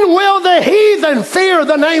 when will the heathen fear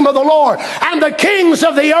the name of the Lord, and the kings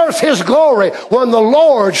of the earth his glory? When the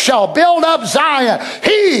Lord shall build up Zion,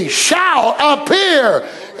 he shall appear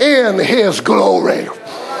in his glory.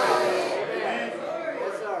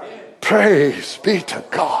 Praise be to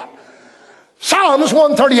God. Psalms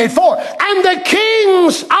 138:4. And the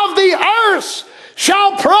kings of the earth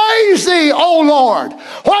shall praise thee, O Lord,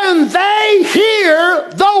 when they hear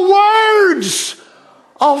the words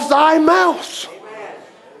of thy mouth.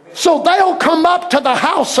 So they'll come up to the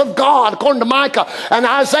house of God, according to Micah and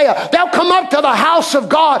Isaiah. They'll come up to the house of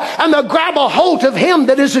God, and they'll grab a hold of him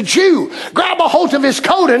that is a Jew. Grab a hold of his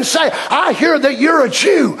coat and say, I hear that you're a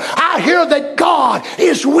Jew. I hear that God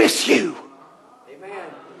is with you.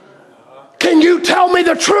 Can you tell me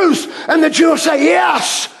the truth? And the Jew will say,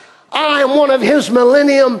 yes, I am one of his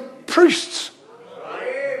millennium priests.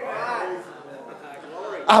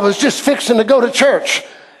 I was just fixing to go to church.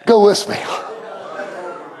 Go with me.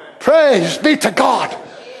 Praise be to God.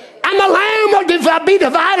 And the land will be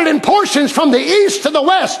divided in portions from the east to the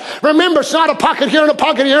west. Remember, it's not a pocket here and a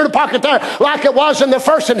pocket here and a pocket there, like it was in the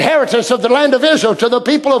first inheritance of the land of Israel to the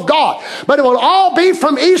people of God. But it will all be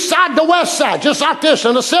from east side to west side, just like this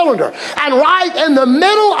in a cylinder. And right in the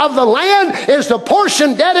middle of the land is the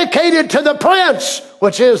portion dedicated to the prince,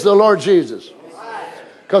 which is the Lord Jesus.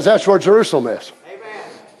 Because that's where Jerusalem is.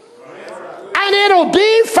 And it'll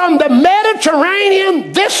be from the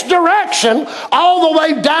Mediterranean, this direction, all the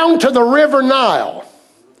way down to the river Nile.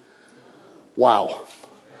 Wow.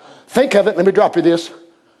 Think of it. Let me drop you this.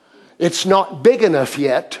 It's not big enough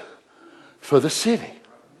yet for the city.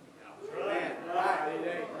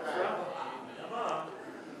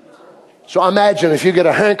 So imagine if you get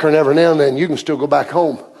a hankering every now and then, you can still go back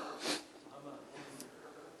home.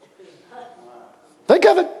 Think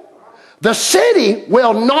of it. The city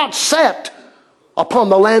will not set upon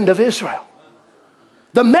the land of Israel.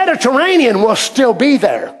 The Mediterranean will still be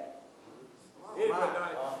there.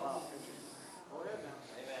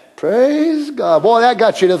 Praise God. Boy, that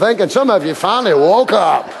got you to thinking. Some of you finally woke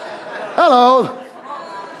up. Hello.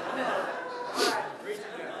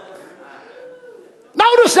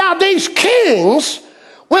 Notice now these kings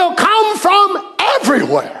will come from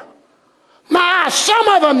everywhere. Some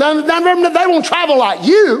of them, they won't travel like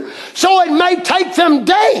you, so it may take them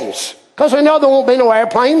days. Because they know there won't be no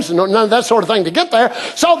airplanes and none of that sort of thing to get there.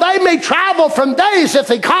 So they may travel from days if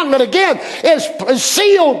the continent again is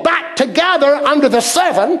sealed back together under the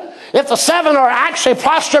seven. If the seven are actually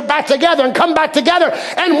plastered back together and come back together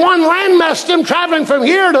and one landmass, them traveling from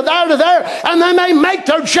here to there, and they may make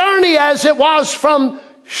their journey as it was from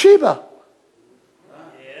Sheba.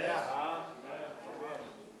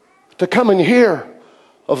 To come and hear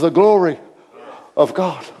of the glory of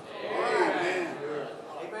God.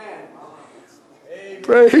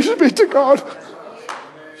 Praise be to God.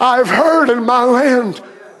 I've heard in my land,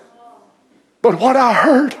 but what I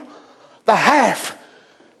heard, the half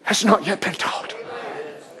has not yet been taught.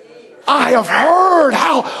 I have heard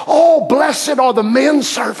how, oh, blessed are the men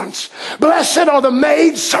servants. Blessed are the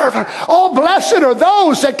maid servant. Oh, blessed are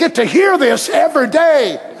those that get to hear this every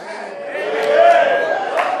day.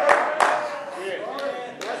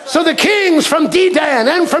 So the kings from Dedan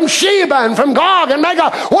and from Sheba and from Gog and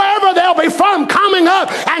Magog, wherever they'll be from, coming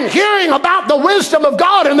up and hearing about the wisdom of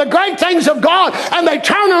God and the great things of God, and they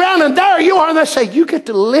turn around and there you are, and they say, you get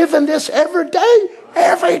to live in this every day?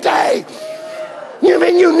 Every day. You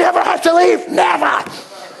mean you never have to leave? Never.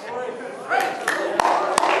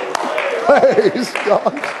 Praise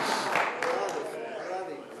God.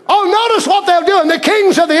 Oh, notice what they'll do. And the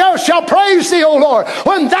kings of the earth shall praise thee, O Lord,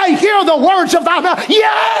 when they hear the words of thy mouth.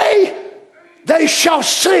 Yea, they shall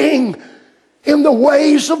sing in the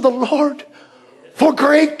ways of the Lord. For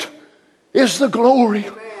great is the glory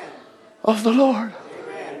of the Lord.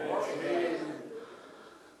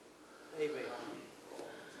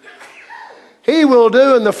 He will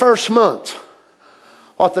do in the first month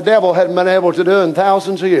what the devil hadn't been able to do in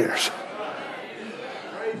thousands of years.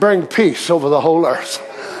 Bring peace over the whole earth.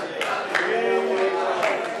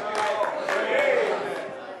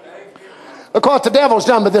 Look what the devil's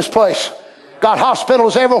done with this place. Got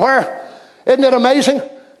hospitals everywhere. Isn't it amazing?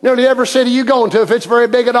 Nearly every city you go into, if it's very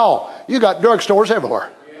big at all, you got drugstores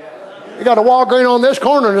everywhere. You got a Walgreens on this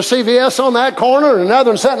corner and a CVS on that corner and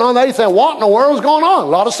another one sitting on that. You think, what in the world's going on? A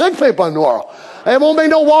lot of sick people in the world. There won't be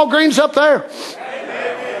no Walgreens up there.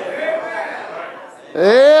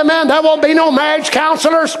 Amen. There won't be no marriage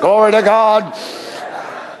counselors. Glory to God.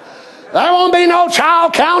 There won't be no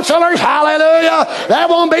child counselors. Hallelujah. There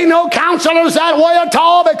won't be no counselors that way at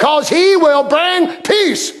all, because he will bring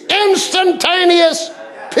peace. Instantaneous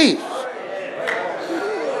peace.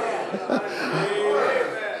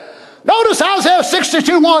 Notice Isaiah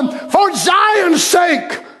 62:1. For Zion's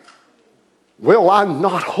sake will I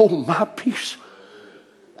not hold my peace,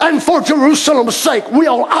 and for Jerusalem's sake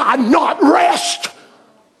will I not rest,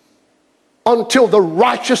 until the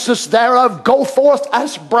righteousness thereof go forth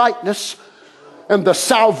as brightness, and the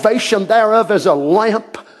salvation thereof as a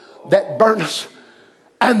lamp that burneth.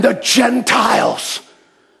 And the Gentiles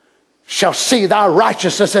shall see thy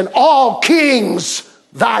righteousness, and all kings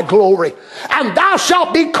thy glory. And thou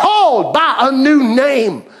shalt be called by a new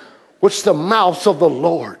name, which the mouth of the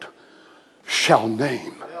Lord shall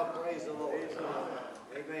name.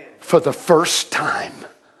 For the first time,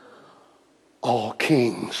 all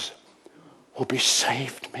kings will be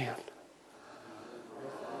saved, man.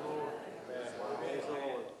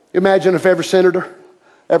 Imagine if every senator,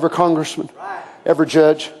 every congressman, every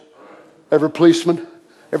judge, every policeman,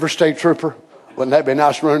 every state trooper, wouldn't that be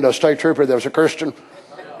nice to run into a state trooper that was a Christian?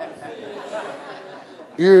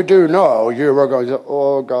 You do know you were going to say,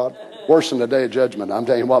 oh God, worse than the day of judgment. I'm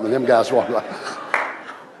telling you what, when them guys walk by.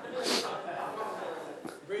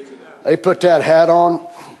 They put that hat on.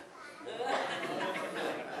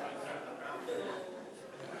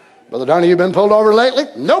 Brother Donnie, you been pulled over lately?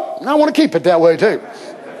 Nope. I want to keep it that way too.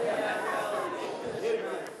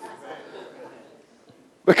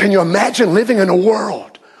 But can you imagine living in a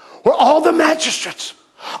world where all the magistrates,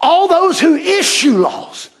 all those who issue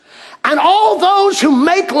laws, and all those who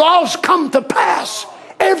make laws come to pass,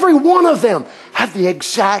 every one of them have the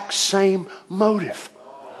exact same motive.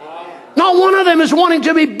 Not one of them is wanting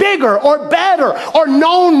to be bigger or better or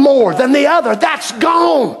known more than the other. That's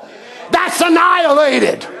gone. That's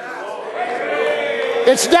annihilated.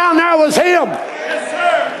 It's down there with him.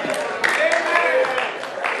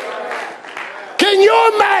 Can you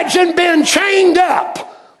imagine being chained up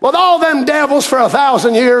with all them devils for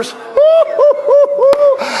 1,000 years?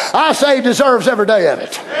 I say he deserves every day of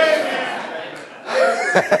it.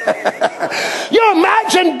 You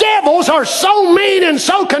imagine devils are so mean and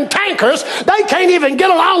so cantankerous they can't even get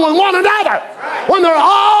along with one another. When they're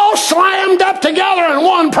all slammed up together in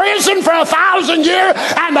one prison for 1,000 years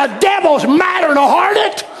and the devil's madder than a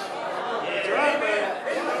hornet,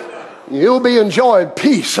 you'll be enjoying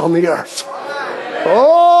peace on the earth.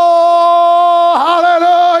 Oh,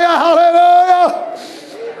 hallelujah, hallelujah.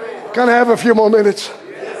 Can I have a few more minutes?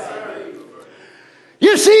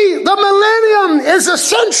 You see, the millennium is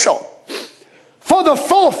essential for the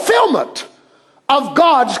fulfillment of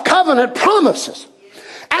God's covenant promises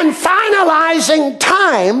and finalizing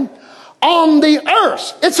time on the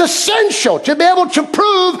earth. It's essential to be able to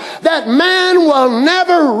prove that man will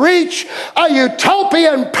never reach a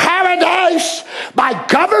utopian paradise by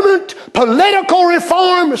government, political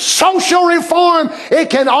reform, social reform. It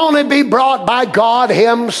can only be brought by God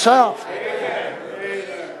himself.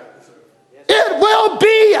 It will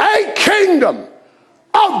be a kingdom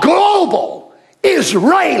of global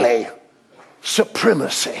Israeli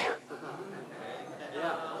supremacy.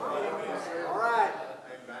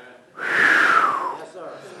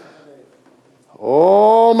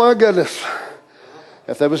 Oh my goodness.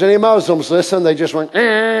 If there was any Muslims listening, they just went,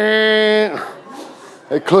 eh.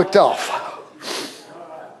 They clicked off.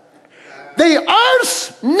 The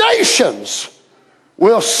earth's nations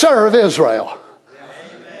will serve Israel.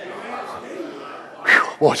 Whew,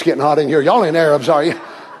 boy, it's getting hot in here. Y'all ain't Arabs, are you?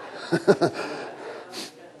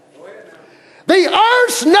 The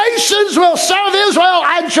earth's nations will serve Israel,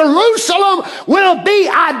 and Jerusalem will be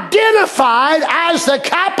identified as the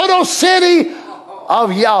capital city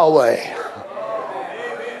of Yahweh.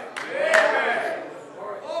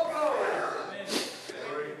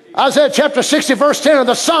 Isaiah chapter 60 verse 10, and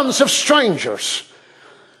the sons of strangers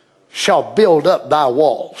shall build up thy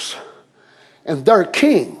walls, and their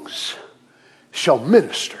kings shall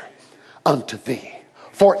minister unto thee.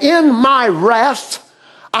 For in my wrath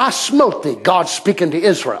I smote thee, God speaking to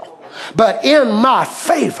Israel, but in my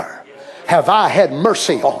favor have I had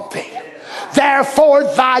mercy on thee. Therefore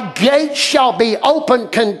thy gates shall be open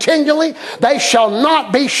continually, they shall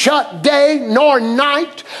not be shut day nor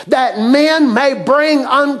night, that men may bring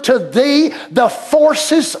unto thee the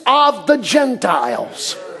forces of the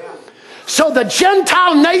Gentiles. So the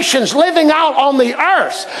Gentile nations living out on the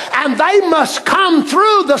earth, and they must come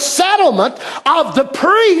through the settlement of the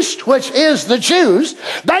priest, which is the Jews.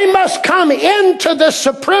 They must come into the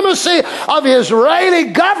supremacy of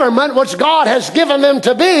Israeli government, which God has given them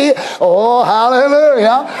to be. Oh,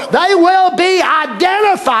 hallelujah. They will be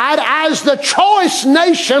identified as the choice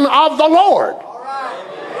nation of the Lord.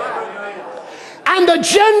 And the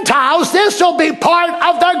Gentiles, this will be part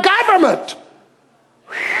of their government.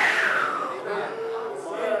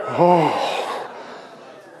 Oh.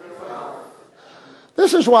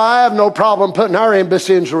 This is why I have no problem putting our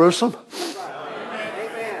embassy in Jerusalem.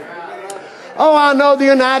 Oh, I know the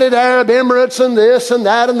United Arab Emirates and this and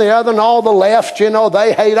that and the other and all the left, you know,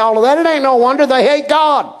 they hate all of that. It ain't no wonder they hate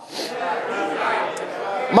God.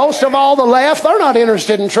 Most of all the left, they're not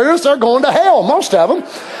interested in truth. They're going to hell, most of them.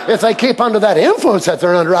 If they keep under that influence that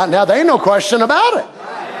they're under right now, there ain't no question about it.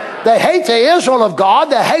 They hate the Israel of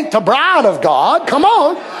God. They hate the bride of God. Come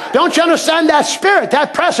on. Don't you understand that spirit,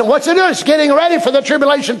 that present? What's it doing? It's getting ready for the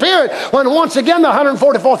tribulation period when once again the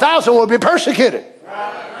 144,000 will be persecuted.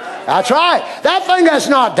 That's right. That thing has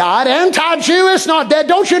not died. Anti-Jew, it's not dead.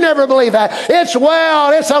 Don't you never believe that. It's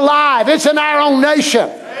well, it's alive. It's in our own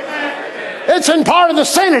nation. It's in part of the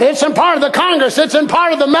Senate. It's in part of the Congress. It's in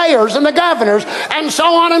part of the mayors and the governors and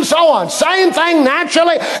so on and so on. Same thing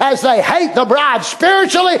naturally as they hate the bride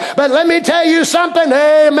spiritually. But let me tell you something.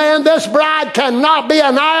 Amen. This bride cannot be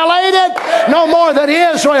annihilated no more than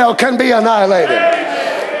Israel can be annihilated.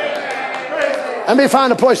 Let me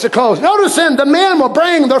find a place to close. Notice then the men will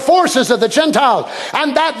bring their forces of the Gentiles,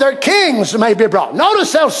 and that their kings may be brought.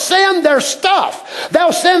 Notice they'll send their stuff.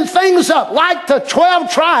 They'll send things up like the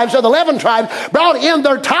 12 tribes or the 11 tribes brought in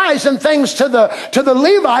their tithes and things to the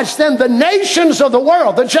Levites. Then the nations of the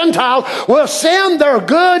world, the Gentiles, will send their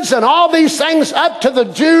goods and all these things up to the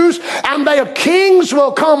Jews, and their kings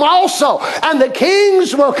will come also. And the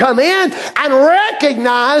kings will come in and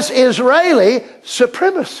recognize Israeli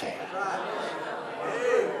supremacy.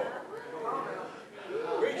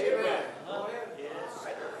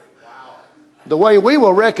 The way we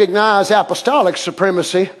will recognize apostolic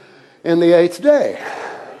supremacy in the eighth day.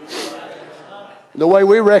 The way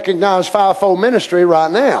we recognize fivefold ministry right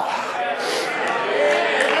now.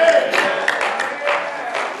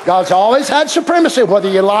 God's always had supremacy, whether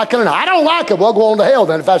you like it or not. I don't like it. We'll go on to hell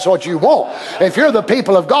then if that's what you want. If you're the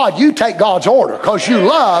people of God, you take God's order because you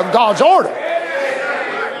love God's order.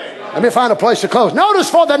 Let me find a place to close. Notice,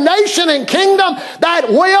 for the nation and kingdom that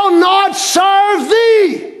will not serve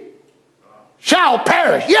thee shall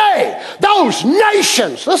perish. Yea, those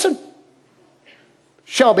nations, listen,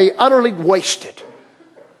 shall be utterly wasted.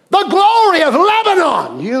 The glory of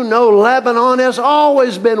Lebanon. You know Lebanon has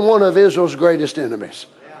always been one of Israel's greatest enemies.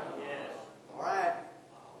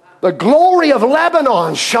 The glory of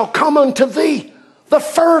Lebanon shall come unto thee, the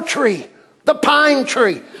fir tree, the pine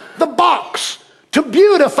tree, the box, to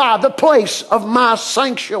beautify the place of my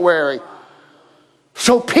sanctuary.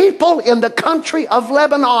 So people in the country of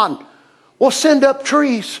Lebanon will send up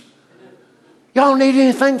trees. Y'all need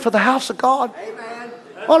anything for the house of God? Amen.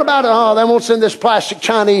 What about, they won't send this plastic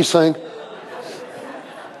Chinese thing.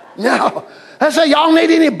 No. I say, y'all need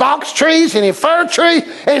any box trees, any fir trees,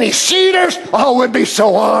 any cedars? Oh, we'd be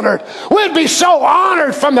so honored. We'd be so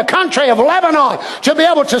honored from the country of Lebanon to be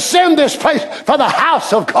able to send this place for the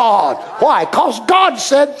house of God. Why? Because God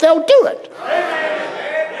said they'll do it. Amen.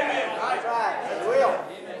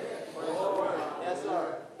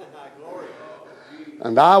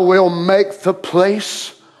 And I will make the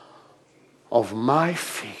place of my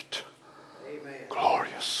feet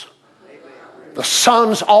glorious. The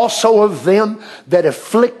sons also of them that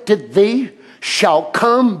afflicted thee shall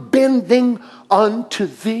come bending unto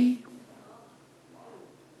thee.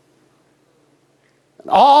 And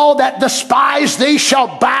all that despise thee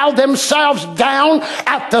shall bow themselves down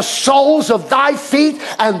at the soles of thy feet,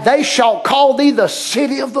 and they shall call thee the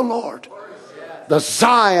city of the Lord, the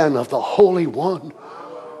Zion of the Holy One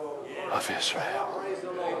of Israel.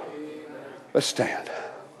 Let's stand.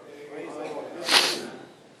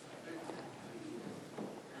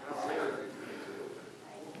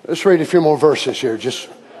 Let's read a few more verses here. Just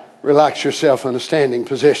relax yourself in a standing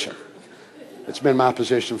position. It's been my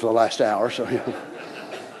position for the last hour. So,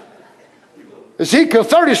 Ezekiel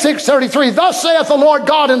 36:33. Thus saith the Lord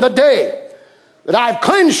God in the day that I have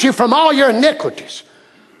cleansed you from all your iniquities.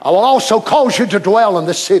 I will also cause you to dwell in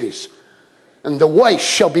the cities, and the waste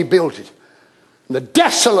shall be builded, and the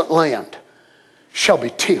desolate land shall be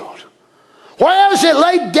tilled. Whereas it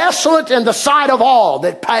lay desolate in the sight of all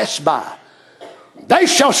that pass by, they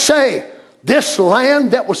shall say, this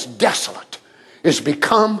land that was desolate is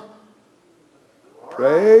become,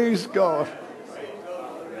 praise God,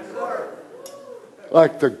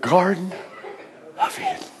 like the Garden of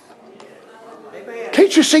Eden.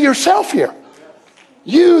 Can't you see yourself here?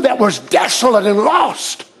 You that was desolate and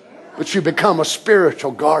lost, but you become a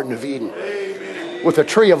spiritual Garden of Eden with a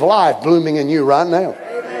tree of life blooming in you right now.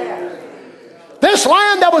 This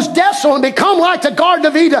land that was desolate become like the Garden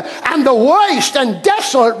of Eden, and the waste and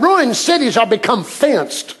desolate ruined cities are become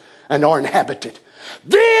fenced and are inhabited.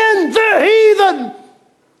 Then the heathen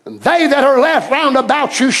and they that are left round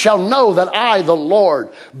about you shall know that I, the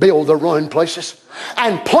Lord, build the ruined places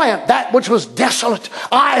and plant that which was desolate.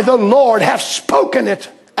 I, the Lord, have spoken it,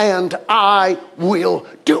 and I will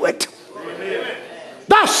do it. Amen.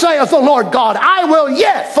 Thus saith the Lord God, I will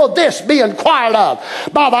yet for this be inquired of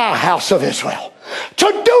by thy house of Israel, to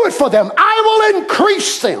do it for them. I will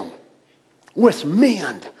increase them with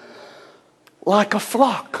men like a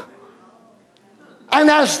flock. And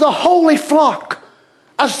as the holy flock,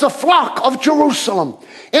 as the flock of Jerusalem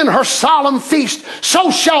in her solemn feast,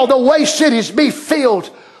 so shall the waste cities be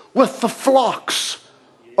filled with the flocks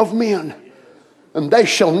of men. And they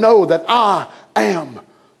shall know that I am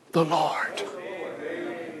the Lord.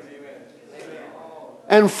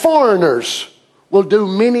 And foreigners will do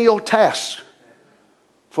menial tasks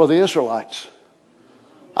for the Israelites.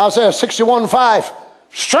 Isaiah 61:5,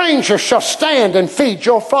 strangers shall stand and feed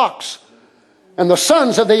your flocks, and the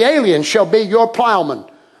sons of the alien shall be your plowmen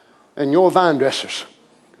and your vine dressers.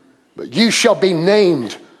 But you shall be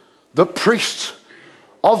named the priests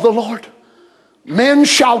of the Lord. Men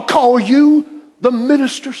shall call you the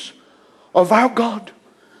ministers of our God,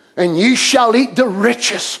 and ye shall eat the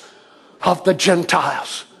riches of the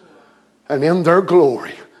Gentiles, and in their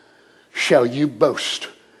glory shall you boast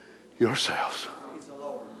yourselves.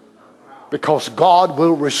 Because God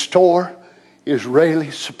will restore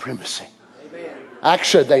Israeli supremacy.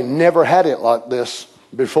 Actually, they never had it like this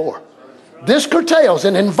before. This curtails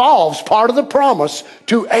and involves part of the promise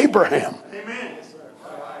to Abraham.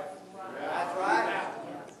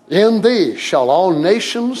 In thee shall all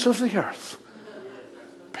nations of the earth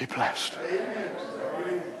be blessed.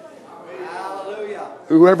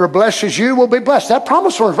 Whoever blesses you will be blessed. That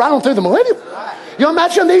promise runs right on through the millennium. You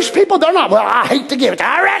imagine these people, they're not, well, I hate to give it.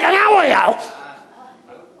 I reckon I will.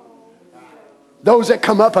 Those that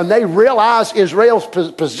come up and they realize Israel's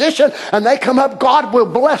position and they come up, God will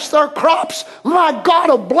bless their crops. My God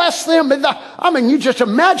will bless them. I mean, you just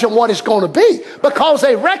imagine what it's going to be, because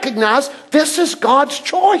they recognize this is God's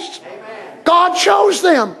choice. Amen. God chose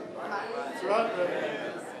them.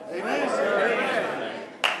 Amen.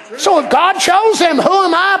 So if God chose them, who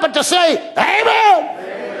am I but to say, Amen?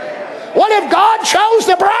 Amen. What if God chose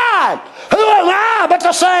the bride? Who am I but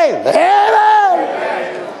to say, Amen?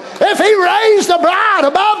 Amen. If he raised the bride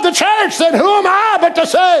above the church, then who am I but to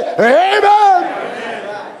say, Amen?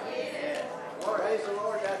 Amen.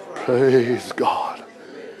 Praise God.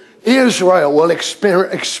 Israel will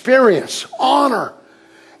experience honor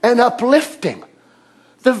and uplifting,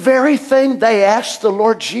 the very thing they asked the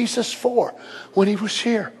Lord Jesus for when he was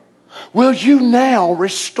here. Will you now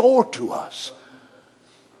restore to us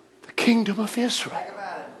the kingdom of Israel?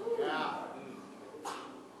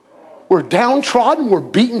 We're downtrodden. We're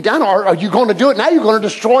beaten down. Are you going to do it now? You're going to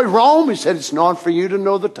destroy Rome? He said, it's not for you to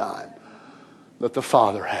know the time that the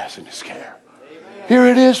Father has in his care. Amen. Here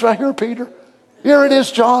it is right here, Peter. Here it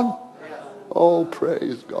is, John. Oh,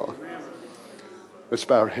 praise God. Let's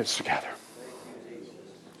bow our heads together.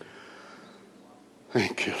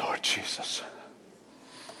 Thank you, Lord Jesus.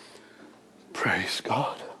 Praise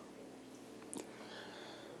God.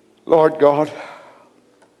 Lord God,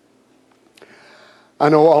 I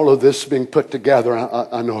know all of this being put together,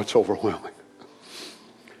 I know it's overwhelming.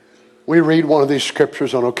 We read one of these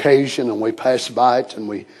scriptures on occasion and we pass by it and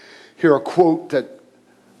we hear a quote that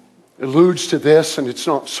alludes to this, and it's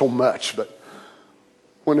not so much, but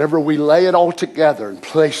whenever we lay it all together and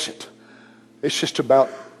place it, it's just about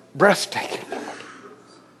breathtaking, Lord.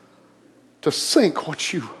 To think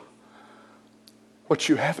what you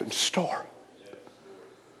have in store.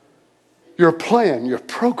 Your plan, your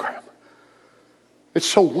program. It's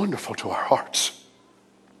so wonderful to our hearts.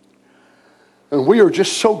 And we are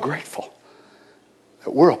just so grateful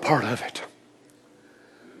that we're a part of it.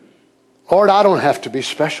 Lord, I don't have to be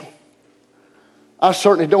special. I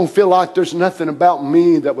certainly don't feel like there's nothing about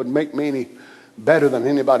me that would make me any better than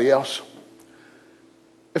anybody else.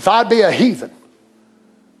 If I'd be a heathen,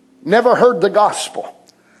 never heard the gospel,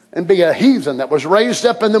 and be a heathen that was raised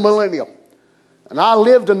up in the millennium, and I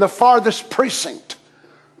lived in the farthest precinct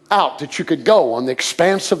out that you could go on the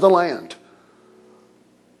expanse of the land,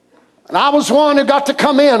 and I was one who got to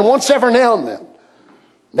come in once every now and then,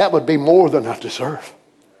 that would be more than I deserve.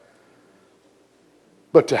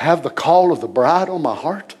 But to have the call of the bride on my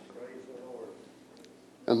heart,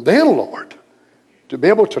 and then, Lord, to be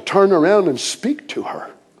able to turn around and speak to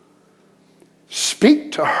her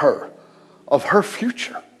of her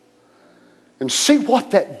future, and see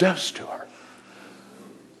what that does to her.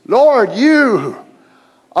 Lord, you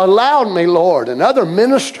allowed me, Lord, and other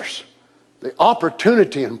ministers the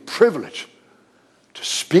opportunity and privilege to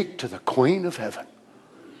speak to the Queen of Heaven.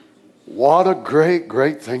 What a great,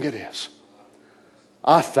 great thing it is.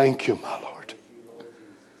 I thank you, my Lord.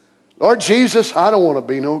 Lord Jesus, I don't want to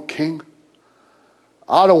be no king.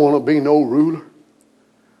 I don't want to be no ruler.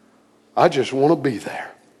 I just want to be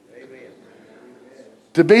there. Amen.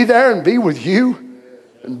 To be there and be with you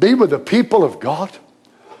and be with the people of God.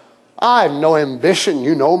 I have no ambition.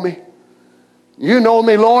 You know me. You know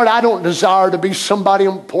me, Lord. I don't desire to be somebody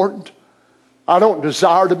important. I don't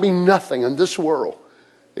desire to be nothing in this world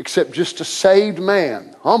except just a saved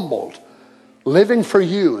man, humbled, living for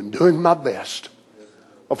you and doing my best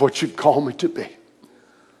of what you'd call me to be.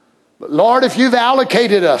 But Lord, if you've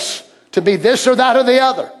allocated us to be this or that or the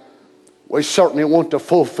other, we certainly want to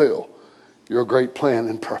fulfill your great plan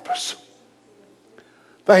and purpose.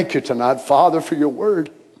 Thank you tonight, Father, for your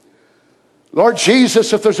word. Lord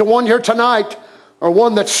Jesus, if there's a one here tonight or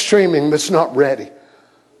one that's streaming that's not ready,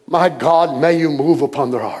 my God, may you move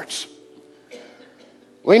upon their hearts.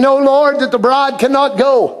 We know, Lord, that the bride cannot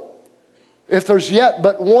go if there's yet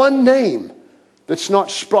but one name that's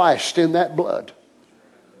not splashed in that blood.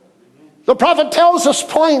 The prophet tells us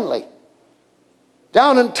plainly,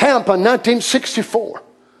 down in Tampa in 1964,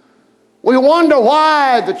 we wonder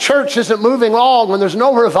why the church isn't moving along when there's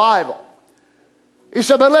no revival. He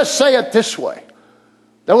said, but let's say it this way.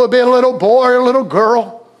 There would be a little boy or a little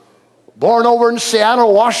girl born over in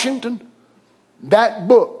Seattle, Washington. That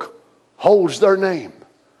book holds their name.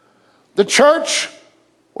 The church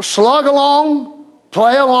will slug along,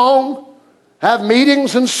 play along, have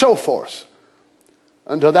meetings and so forth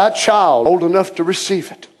until that child is old enough to receive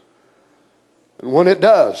it. And when it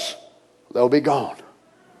does, they'll be gone.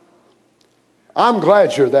 I'm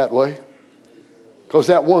glad you're that way, because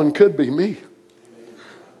that one could be me.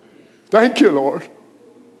 Thank you, Lord.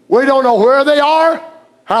 We don't know where they are,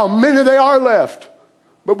 how many they are left,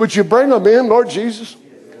 but would you bring them in, Lord Jesus?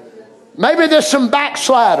 Maybe there's some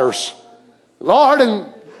backsliders, Lord,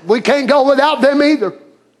 and we can't go without them either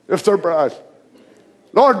if they're bride.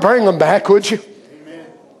 Lord, bring them back, would you? Amen.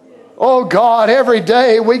 Oh God, every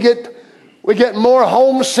day we get more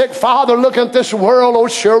homesick, Father, looking at this world. Oh,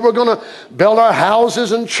 sure, we're going to build our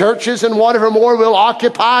houses and churches and whatever more we'll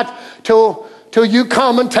occupy till you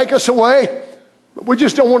come and take us away. But we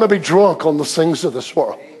just don't want to be drunk on the things of this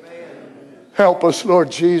world. Amen. Help us,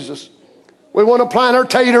 Lord Jesus. We want to plant our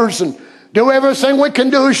taters and do everything we can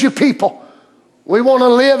do as your people. We want to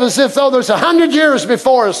live as if though there's 100 years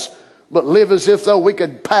before us, but live as if though we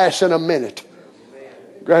could pass in a minute. Amen.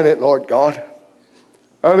 Grant it, Lord God.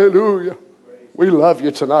 Hallelujah. We love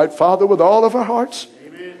you tonight, Father, with all of our hearts.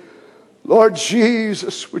 Amen. Lord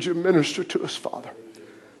Jesus, would you minister to us, Father?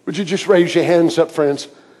 Would you just raise your hands up, friends,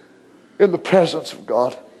 in the presence of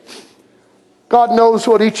God? God knows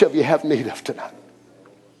what each of you have need of tonight.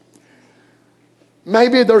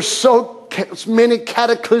 Maybe there's so many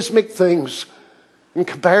cataclysmic things in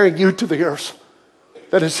comparing you to the earth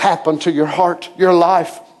that has happened to your heart, your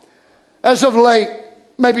life. As of late,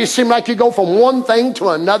 maybe it seems like you go from one thing to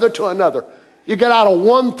another to another. You get out of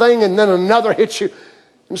one thing and then another hits you.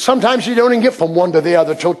 And sometimes you don't even get from one to the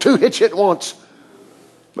other till two hit you at once.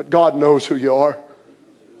 But God knows who you are.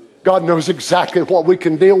 God knows exactly what we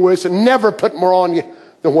can deal with and never put more on you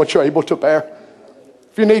than what you're able to bear.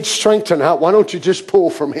 If you need strength tonight, why don't you just pull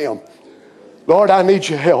from Him? Lord, I need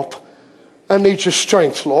your help. I need your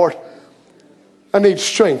strength, Lord. I need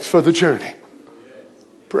strength for the journey.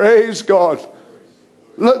 Praise God.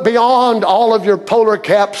 Look beyond all of your polar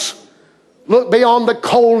caps. Look beyond the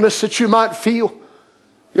coldness that you might feel.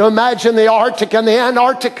 You imagine the Arctic and the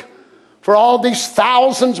Antarctic for all these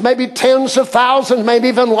thousands, maybe tens of thousands, maybe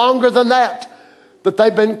even longer than that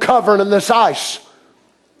they've been covering in this ice.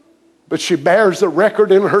 But she bears the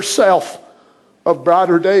record in herself of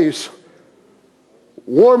brighter days,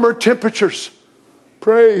 warmer temperatures.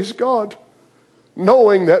 Praise God.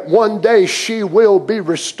 Knowing that one day she will be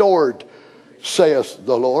restored, saith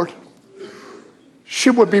the Lord. She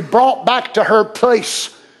would be brought back to her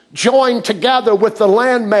place, joined together with the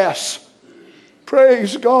landmass.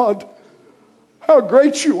 Praise God. How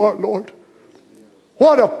great you are, Lord.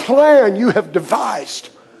 What a plan you have devised.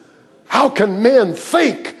 How can men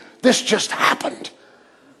think this just happened?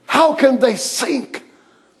 How can they think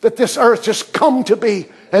that this earth just come to be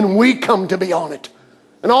and we come to be on it?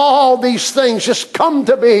 And all these things just come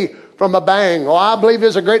to be from a bang. Oh, I believe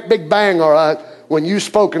it's a great big bang, all right. When you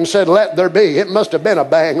spoke and said, let there be, it must have been a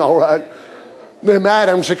bang, all right. Them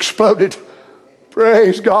atoms exploded.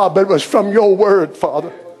 Praise God, but it was from your word,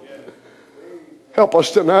 Father. Help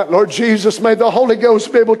us tonight, Lord Jesus. May the Holy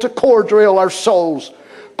Ghost be able to core drill our souls,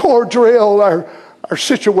 core drill our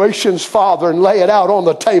situations, Father, and lay it out on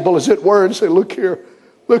the table, as it were, and say, look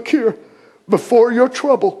here. Before your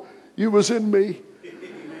trouble, you was in me.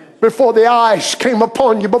 Before the ice came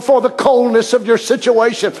upon you, before the coldness of your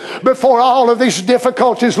situation, before all of these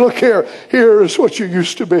difficulties, look here. Here is what you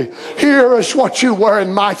used to be. Here is what you were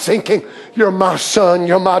in my thinking. You're my son.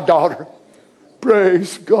 You're my daughter.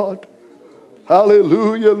 Praise God.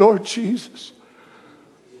 Hallelujah, Lord Jesus.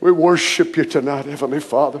 We worship you tonight, Heavenly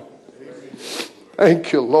Father.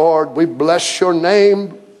 Thank you, Lord. We bless your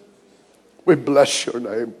name. We bless your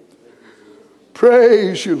name.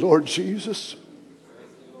 Praise you, Lord Jesus.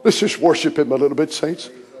 Let's just worship him a little bit, saints.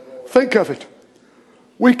 Think of it.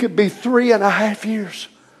 We could be 3.5 years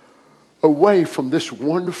away from this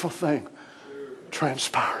wonderful thing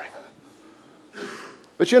transpiring.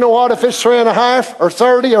 But you know what? If it's 3.5 or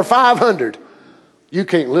 30 or 500, you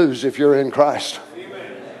can't lose if you're in Christ.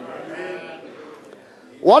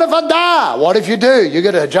 What if I die? What if you do? You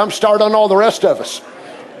get a jump start on all the rest of us.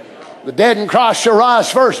 The dead in Christ shall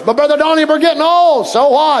rise first. But Brother Donnie, we're getting old. So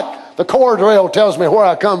what? The core drill tells me where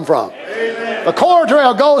I come from. Amen. The core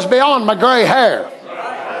drill goes beyond my gray hair.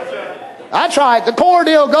 That's right. The core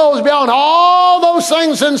deal goes beyond all those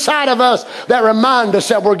things inside of us that remind us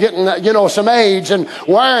that we're getting, some age and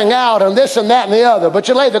wearing out and this and that and the other. But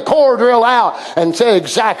you lay the core drill out and say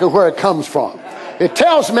exactly where it comes from. It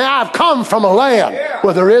tells me I've come from a land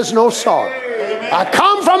where there is no sorrow. I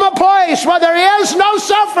come from a place where there is no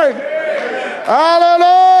suffering.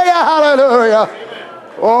 Hallelujah, hallelujah.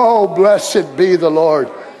 Oh, blessed be the Lord.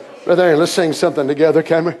 Brother, let's sing something together,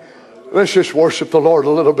 can we? Let's just worship the Lord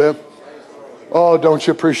a little bit. Oh, don't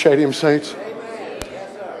you appreciate him, saints?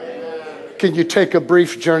 Can you take a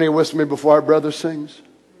brief journey with me before our brother sings?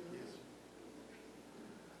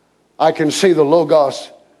 I can see the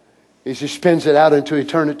Logos as he spins it out into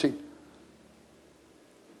eternity.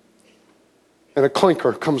 And a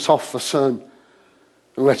clinker comes off the sun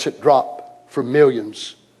and lets it drop for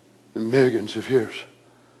millions and millions of years.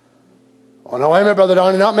 Oh, no, wait a minute, Brother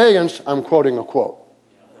Donnie, not millions. I'm quoting a quote.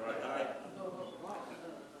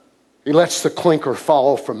 He lets the clinker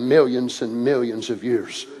fall for millions and millions of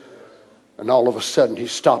years. And all of a sudden, he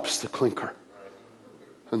stops the clinker.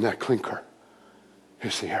 And that clinker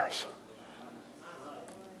is the earth.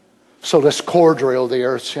 So let's core drill the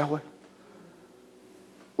earth, shall we?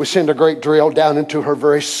 We send a great drill down into her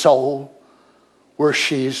very soul, where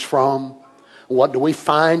she's from. What do we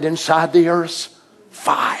find inside the earth?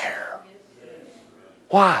 Fire.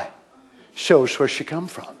 Why? Shows where she come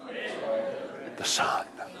from. The sun.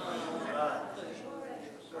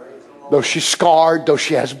 Though she's scarred, though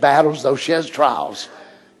she has battles, though she has trials,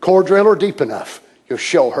 core drill her deep enough, you'll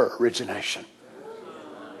show her origination.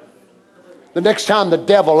 The next time the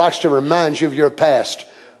devil likes to remind you of your past,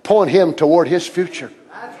 point him toward his future.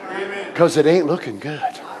 Because it ain't looking good.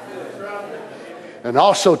 And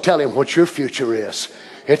also tell him what your future is.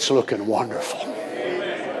 It's looking wonderful.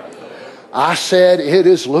 I said it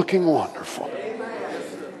is looking wonderful.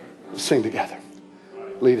 Let's sing together.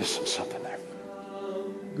 Lead us in something there.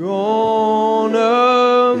 Gonna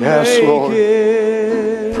yes, make Lord.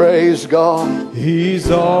 it. Praise God. He's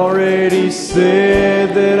already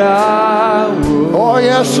said that I would. Oh,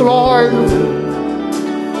 yes, Lord.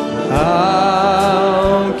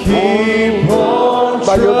 I'll keep on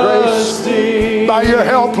By your grace, trusting by your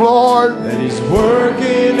help, Lord, that He's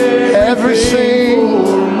working everything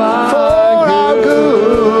for our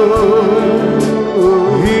good.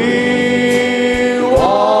 He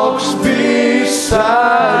walks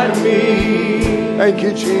beside me, Thank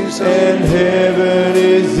you, Jesus. and heaven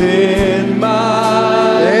is in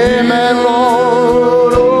my Amen,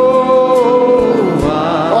 Lord.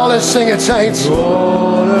 Oh, let's sing it, saints.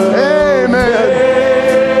 Amen.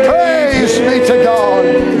 Praise be to God.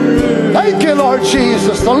 Thank you, Lord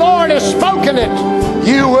Jesus. The Lord has spoken it.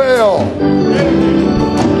 You will.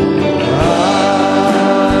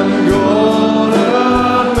 I'm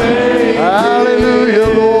gonna make Hallelujah,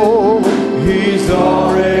 Lord. He's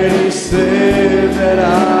already said that I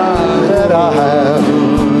Have.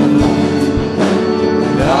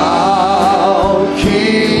 I'll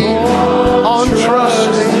keep On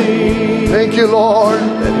trusting. Thank you, Lord.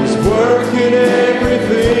 that He's working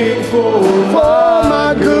everything for For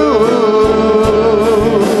my good.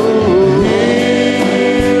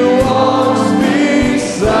 He walks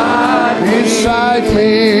beside Beside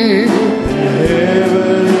me.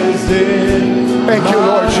 heaven is in. Thank you,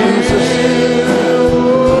 Lord Jesus.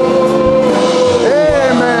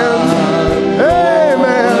 Amen.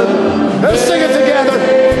 Amen. Let's sing it together.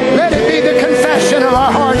 Let it be the confession of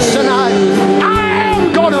our hearts tonight. I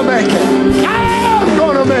am going to make it. I am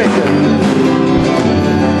going to make it.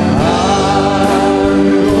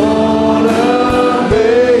 I'm gonna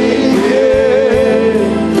make it.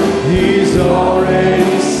 He's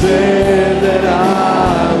already said that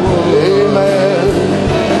I will. Amen.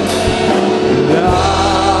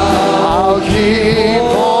 I'll keep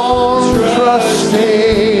on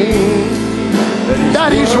trusting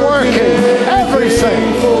that He's working everything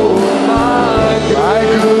for my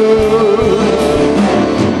good.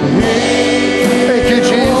 Thank you,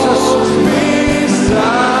 Jesus.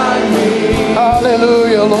 Beside me,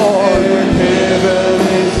 Hallelujah, Lord. and heaven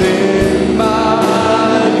is in my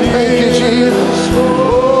Thank you, Jesus.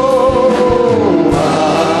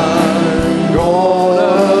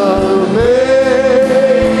 gonna make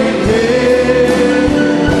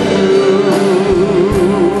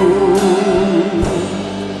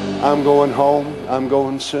I'm going home. I'm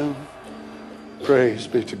going soon. Praise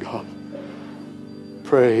be to God.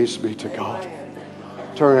 Praise be to God.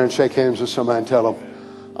 Turn around and shake hands with somebody and tell them,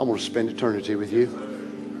 I'm going to spend eternity with you.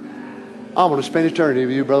 I'm going to spend eternity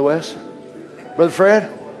with you, Brother Wes. Brother Fred. I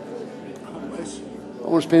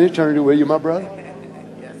want to spend eternity with you, my brother.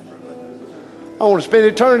 I want to spend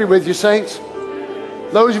eternity with you, saints.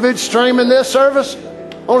 Those of you streaming this service,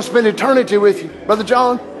 I want to spend eternity with you. Brother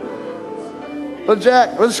John, Brother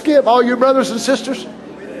Jack, Brother Skip, all you brothers and sisters.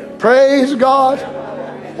 Praise God.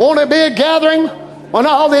 Won't it be a gathering when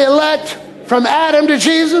all the elect from Adam to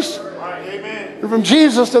Jesus, and from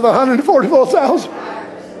Jesus to the 144,000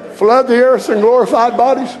 flood the earth in glorified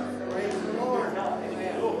bodies?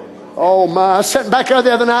 Oh my, I sat back there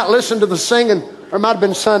the other night and listened to the singing, or it might have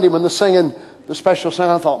been Sunday when the singing, the special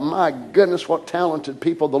sound. I thought, my goodness, what talented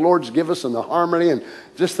people the Lord's give us, and the harmony and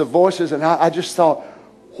just the voices. And I just thought,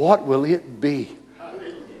 what will it be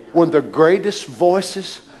when the greatest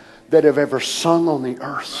voices that have ever sung on the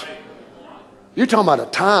earth? You're talking about a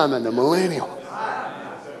time in the millennium.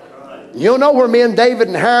 You know where me and David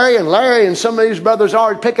and Harry and Larry and some of these brothers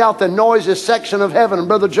are? Pick out the noisiest section of heaven, and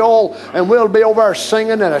Brother Joel, and we'll be over there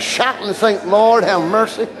singing and a shouting and think, Lord, have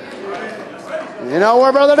mercy. You know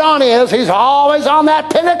where Brother Donnie is? He's always on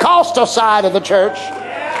that Pentecostal side of the church.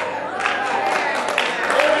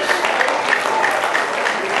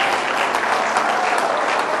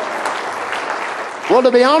 Well,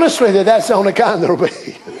 to be honest with you, that's the only kind there'll be.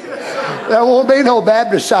 There won't be no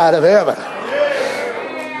Baptist side of heaven.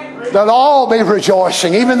 They'll all be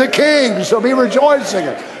rejoicing. Even the kings will be rejoicing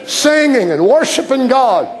and singing and worshiping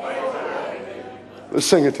God. Let's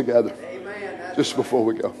sing it together just before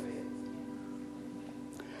we go.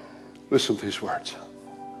 Listen to these words.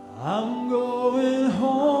 I'm going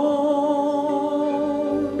home.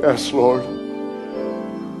 Yes, Lord.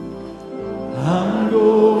 I'm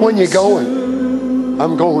going When you going?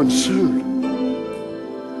 I'm going soon.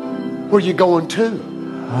 Where you going to?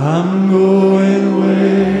 I'm going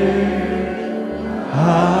where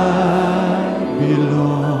I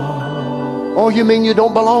belong. Oh, you mean you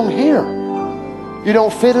don't belong here? You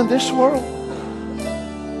don't fit in this world?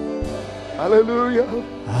 Hallelujah.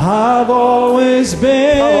 I've always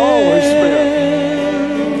been. I've always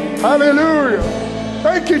been. Hallelujah.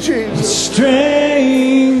 Thank you, A Jesus.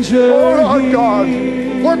 stranger. Oh, Lord here. God.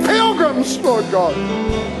 We're pilgrims, Lord God.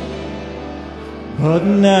 But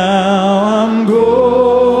now I'm going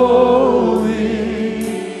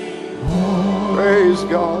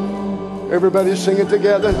Everybody sing it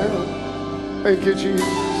together now. Thank you, Jesus.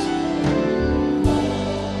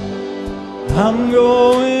 I'm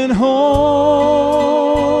going home.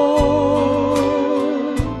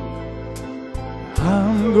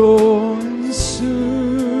 I'm going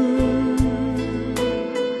soon.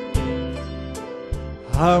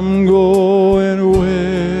 I'm going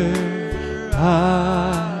where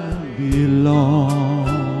I belong.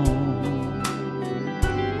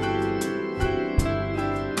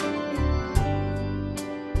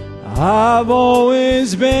 I've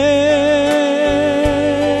always been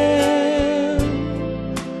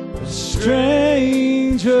a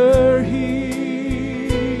stranger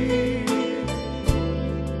here,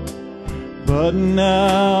 but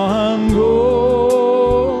now I'm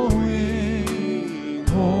going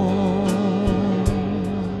home.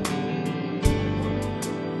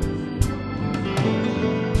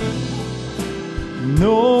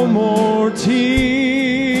 No more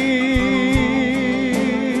tears,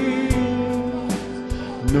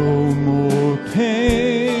 no more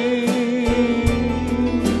pain,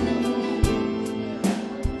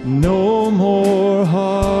 no more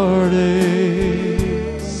heartaches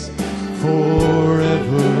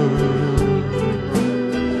forever.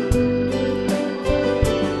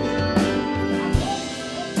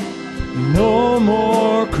 No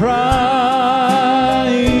more crying,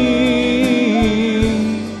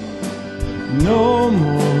 no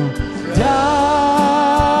more dying.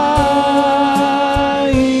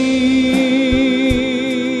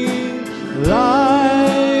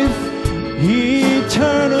 Life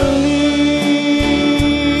eternally.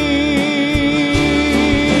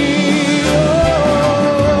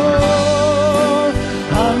 Oh,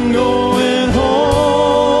 I'm going home.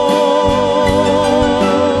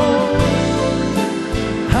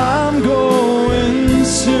 I'm going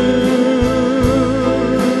soon.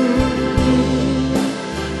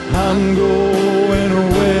 I'm going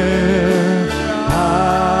where I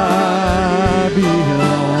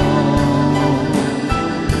belong.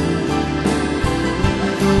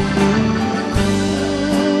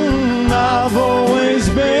 I've always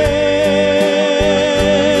been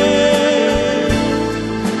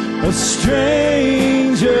a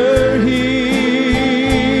stranger here,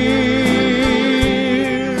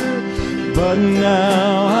 but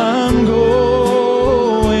now I'm going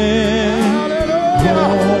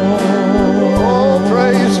home. Oh,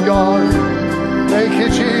 praise God. Thank you,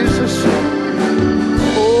 Jesus.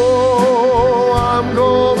 Oh, I'm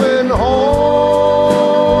going home.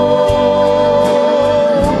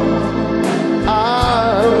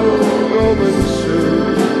 I'm going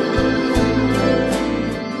soon.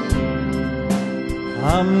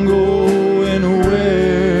 I'm going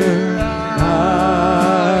where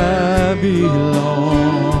I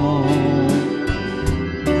belong.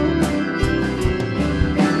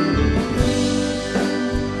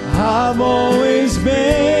 I've always been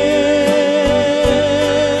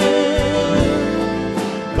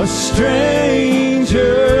a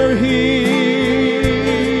stranger here,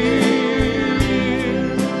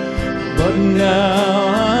 but now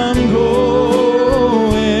I'm going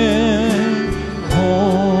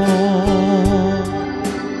home.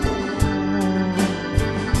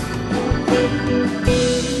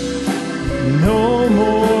 No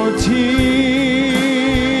more tears,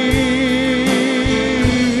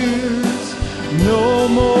 no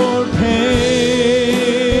more pain,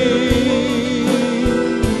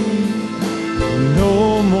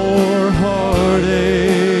 no more heartaches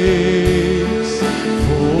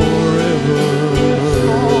forever.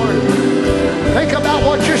 Think about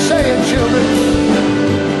what you're saying, children.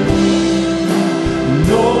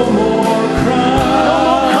 No more crying.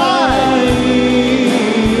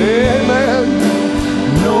 Amen.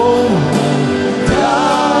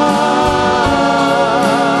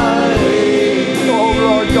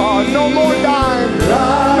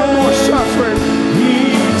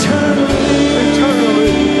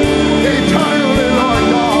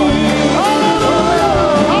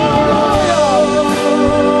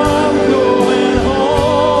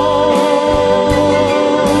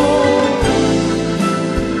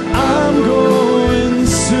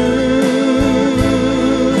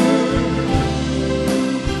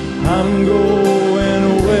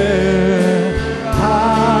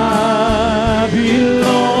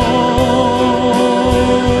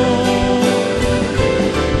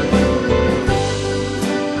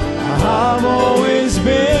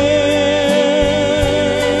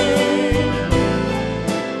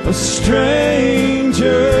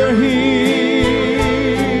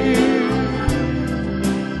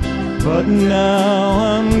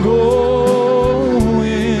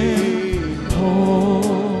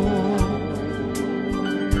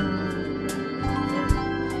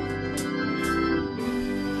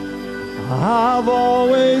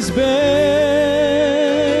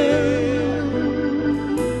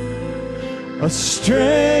 a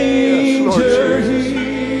stranger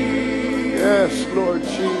here. Yes, Lord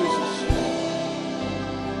Jesus.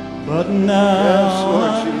 But now Yes,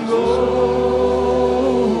 Lord I'm Jesus. going.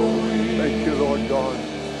 Thank you, Lord God.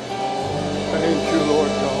 Thank you, Lord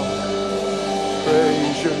God.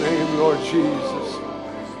 Praise your name, Lord Jesus.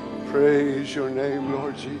 Praise your name,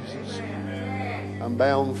 Lord Jesus. I'm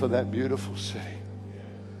bound for that beautiful city.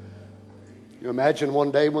 You imagine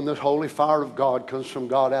one day when the holy fire of God comes from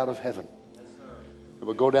God out of heaven. It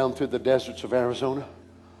will go down through the deserts of Arizona,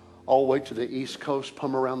 all the way to the East Coast,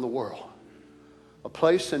 come around the world. A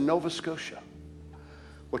place in Nova Scotia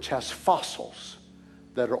which has fossils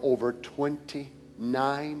that are over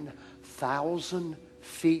 29,000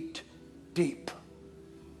 feet deep.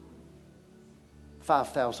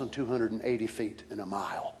 5,280 feet in a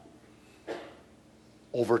mile.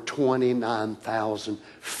 Over 29,000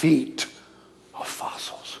 feet of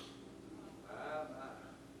fossils.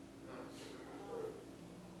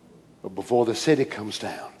 But before the city comes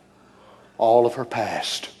down, all of her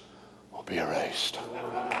past will be erased.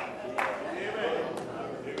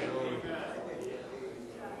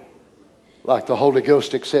 Like the Holy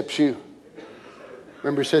Ghost accepts you.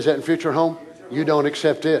 Remember he says that in Future Home? You don't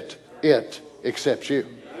accept it. It accepts you.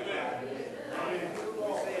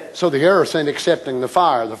 So the earth ain't accepting the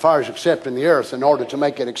fire. The fire is accepting the earth in order to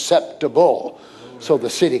make it acceptable so the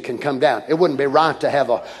city can come down. It wouldn't be right to have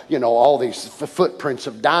all these footprints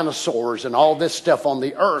of dinosaurs and all this stuff on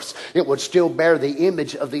the earth. It would still bear the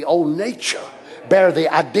image of the old nature, bear the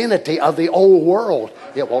identity of the old world.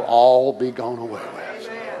 It will all be gone away with.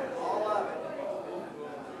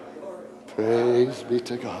 Praise be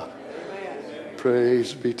to God.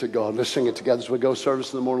 Praise be to God. Let's sing it together as we go.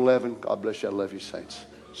 Service in the morning 11. God bless you. I love you, saints,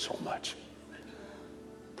 so much.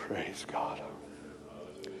 Praise God.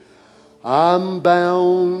 I'm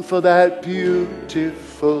bound for that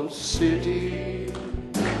beautiful city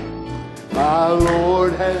my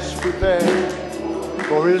Lord has prepared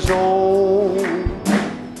for his own,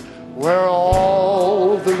 where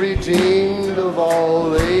all the redeemed of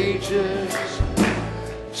all ages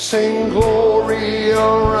sing glory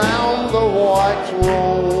around the white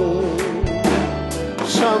throne.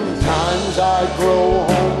 Sometimes I grow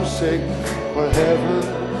homesick for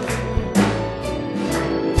heaven.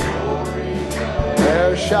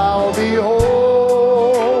 There shall be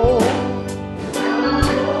hope.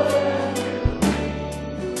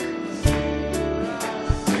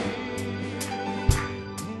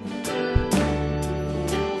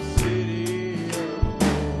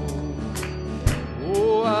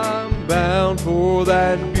 Oh, I'm bound for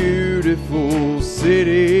that beautiful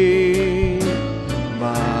city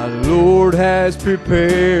my Lord has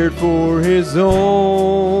prepared for his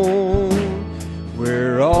own,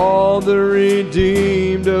 where all the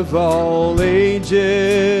redeemed of all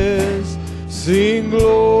ages sing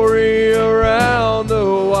glory around the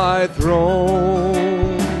white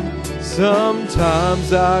throne.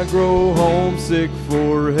 Sometimes I grow homesick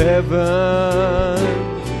for heaven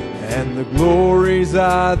and the glories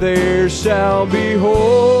I there shall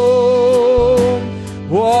behold.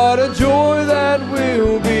 What a joy that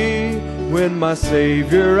will be when my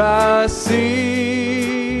Savior I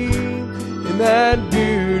see in that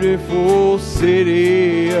beautiful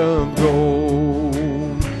city of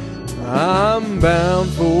gold. I'm bound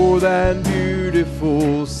for that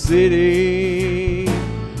beautiful city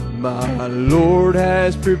my Lord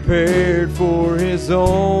has prepared for his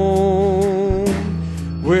own,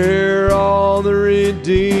 where all the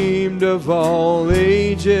redeemed of all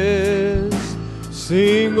ages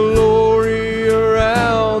sing glory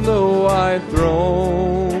around the white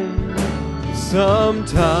throne.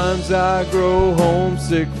 Sometimes I grow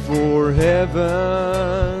homesick for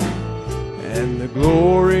heaven and the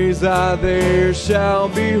glories I there shall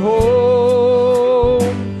behold.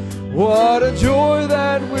 What a joy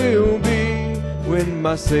that will be when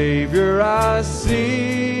my Savior I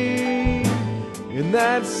see in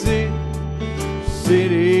that city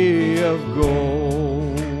of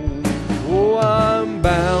gold. Oh, I'm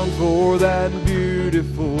bound for that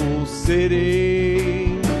beautiful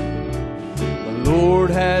city the Lord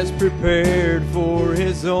has prepared for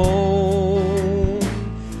his own,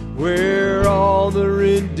 where all the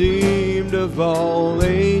redeemed of all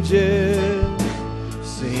ages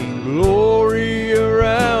sing glory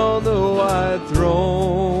around the white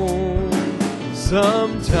throne.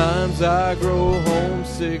 Sometimes I grow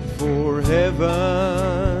homesick for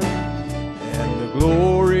heaven and the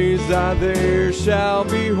glories I there shall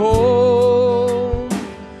behold.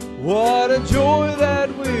 What a joy that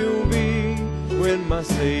will be when my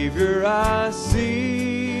Savior I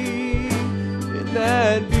see in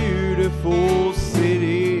that